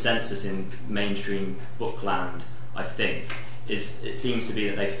general consensus in mainstream bookland, I think, is it seems to be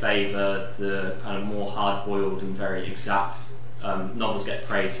that they favour the kind of more hard-boiled and very exact novels get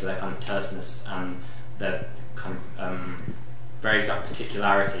praised for their kind of terseness and their kind of very exact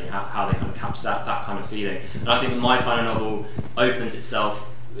particularity, how they kind of capture that kind of feeling. And I think that my kind of novel opens itself,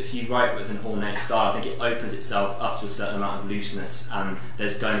 if you write with an ornate style, I think it opens itself up to a certain amount of looseness, and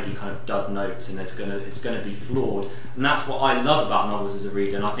there's going to be kind of dud notes, and it's going to be flawed. And that's what I love about novels as a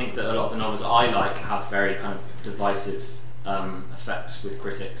reader, and I think that a lot of the novels I like have very kind of divisive effects with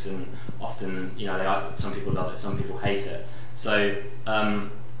critics, and often, you know, some people love it, some people hate it. So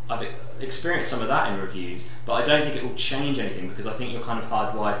I've experienced some of that in reviews, but I don't think it will change anything, because I think you're kind of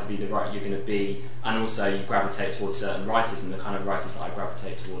hardwired to be the writer you're going to be, and also you gravitate towards certain writers, and the kind of writers that I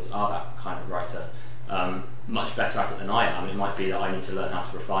gravitate towards are that kind of writer, much better at it than I am. And it might be that I need to learn how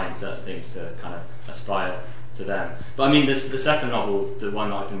to refine certain things to kind of aspire to them. But I mean, the second novel, the one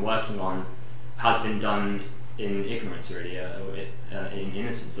that I've been working on, has been done in ignorance, really, in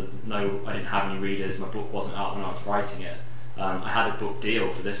innocence. No, I didn't have any readers, my book wasn't out when I was writing it. I had a book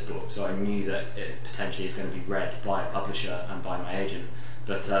deal for this book, so I knew that it potentially is going to be read by a publisher and by my agent,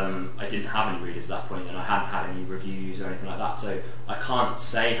 but I didn't have any readers at that point, and I hadn't had any reviews or anything like that, so I can't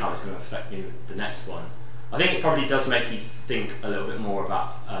say how it's going to affect me with the next one. I think it probably does make you think a little bit more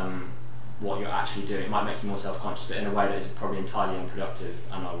about what you're actually doing. It might make you more self-conscious, but in a way that is probably entirely unproductive,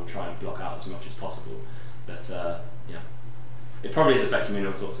 and I will try and block out as much as possible. But yeah, it probably is affecting me in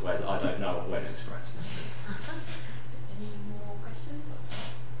all sorts of ways that I don't know or won't express. Any more questions?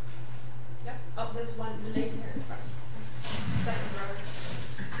 Yeah. Oh, there's one lady here in the front. Second row.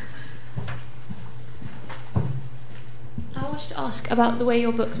 I wanted to ask about the way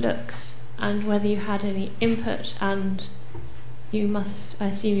your book looks and whether you had any input, and you must, I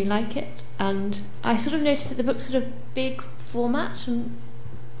assume you like it, and I sort of noticed that the book's sort of big format, and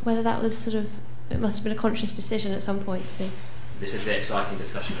whether that was sort of, it must have been a conscious decision at some point. So this is the exciting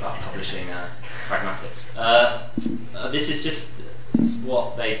discussion about publishing pragmatics. This is just, it's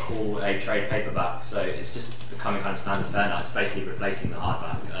what they call a trade paperback, so it's just becoming kind of standard fare now. It's basically replacing the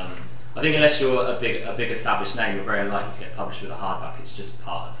hardback. I think unless you're a big established name, you're very unlikely to get published with a hardback. It's just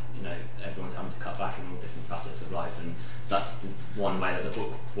part of, you know, everyone's having to cut back in all different facets of life, and that's one way that the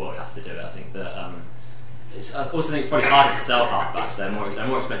book world has to do it. I think that I also think it's probably harder to sell hardbacks. They're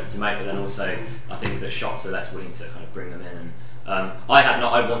more expensive to make, but then also I think that shops are less willing to kind of bring them in. And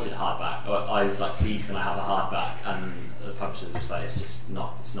I wanted a hardback. I was like, please, can I have a hardback? And the publisher was like, it's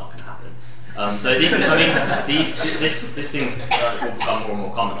not going to happen. So these, I mean, this thing's will become more and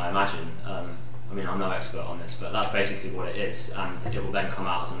more common, I imagine. I mean, I'm no expert on this, but that's basically what it is, and it will then come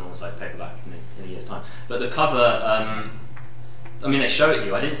out as a normal-sized paperback in a year's time. But the cover, I mean, they show it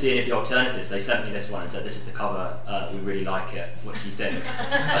you. I didn't see any of the alternatives. They sent me this one and said, this is the cover, we really like it, what do you think?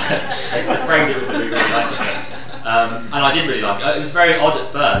 They framed it with, we really like it. And I did really like it. It was very odd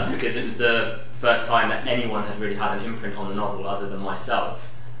at first, because it was the first time that anyone had really had an imprint on the novel other than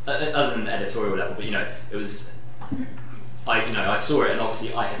myself, other than the editorial level, but, you know, it was... I saw it, and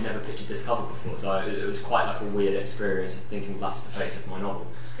obviously I had never pictured this cover before, so it was quite like a weird experience of thinking that's the face of my novel.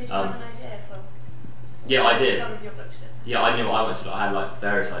 did you have an idea for? Yeah, I did. Cover of your book today? Yeah, I knew what I wanted to do. I had like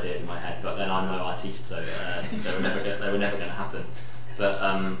various ideas in my head, but then I'm no artiste, so they were never going to happen. But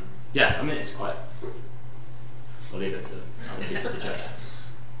yeah, I mean, it's quite. I'll leave it to other people to judge.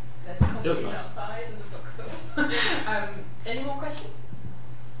 There's coffee Feels nice. outside in the bookstore. Any more questions?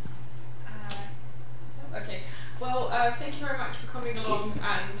 Okay. Well, thank you very much for coming along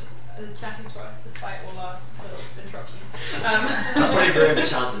and chatting to us despite all our little interruptions. That's probably ruined the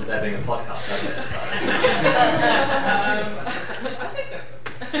chances of there being a podcast, hasn't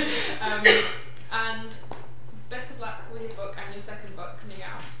it? And best of luck with your book and your second book coming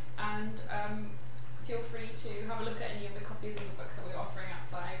out. And feel free to have a look at any of the copies of the books that we're offering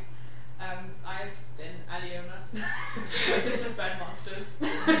outside. I've been Aleona. This is Ben Masters.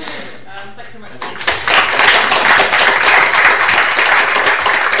 Thanks so much.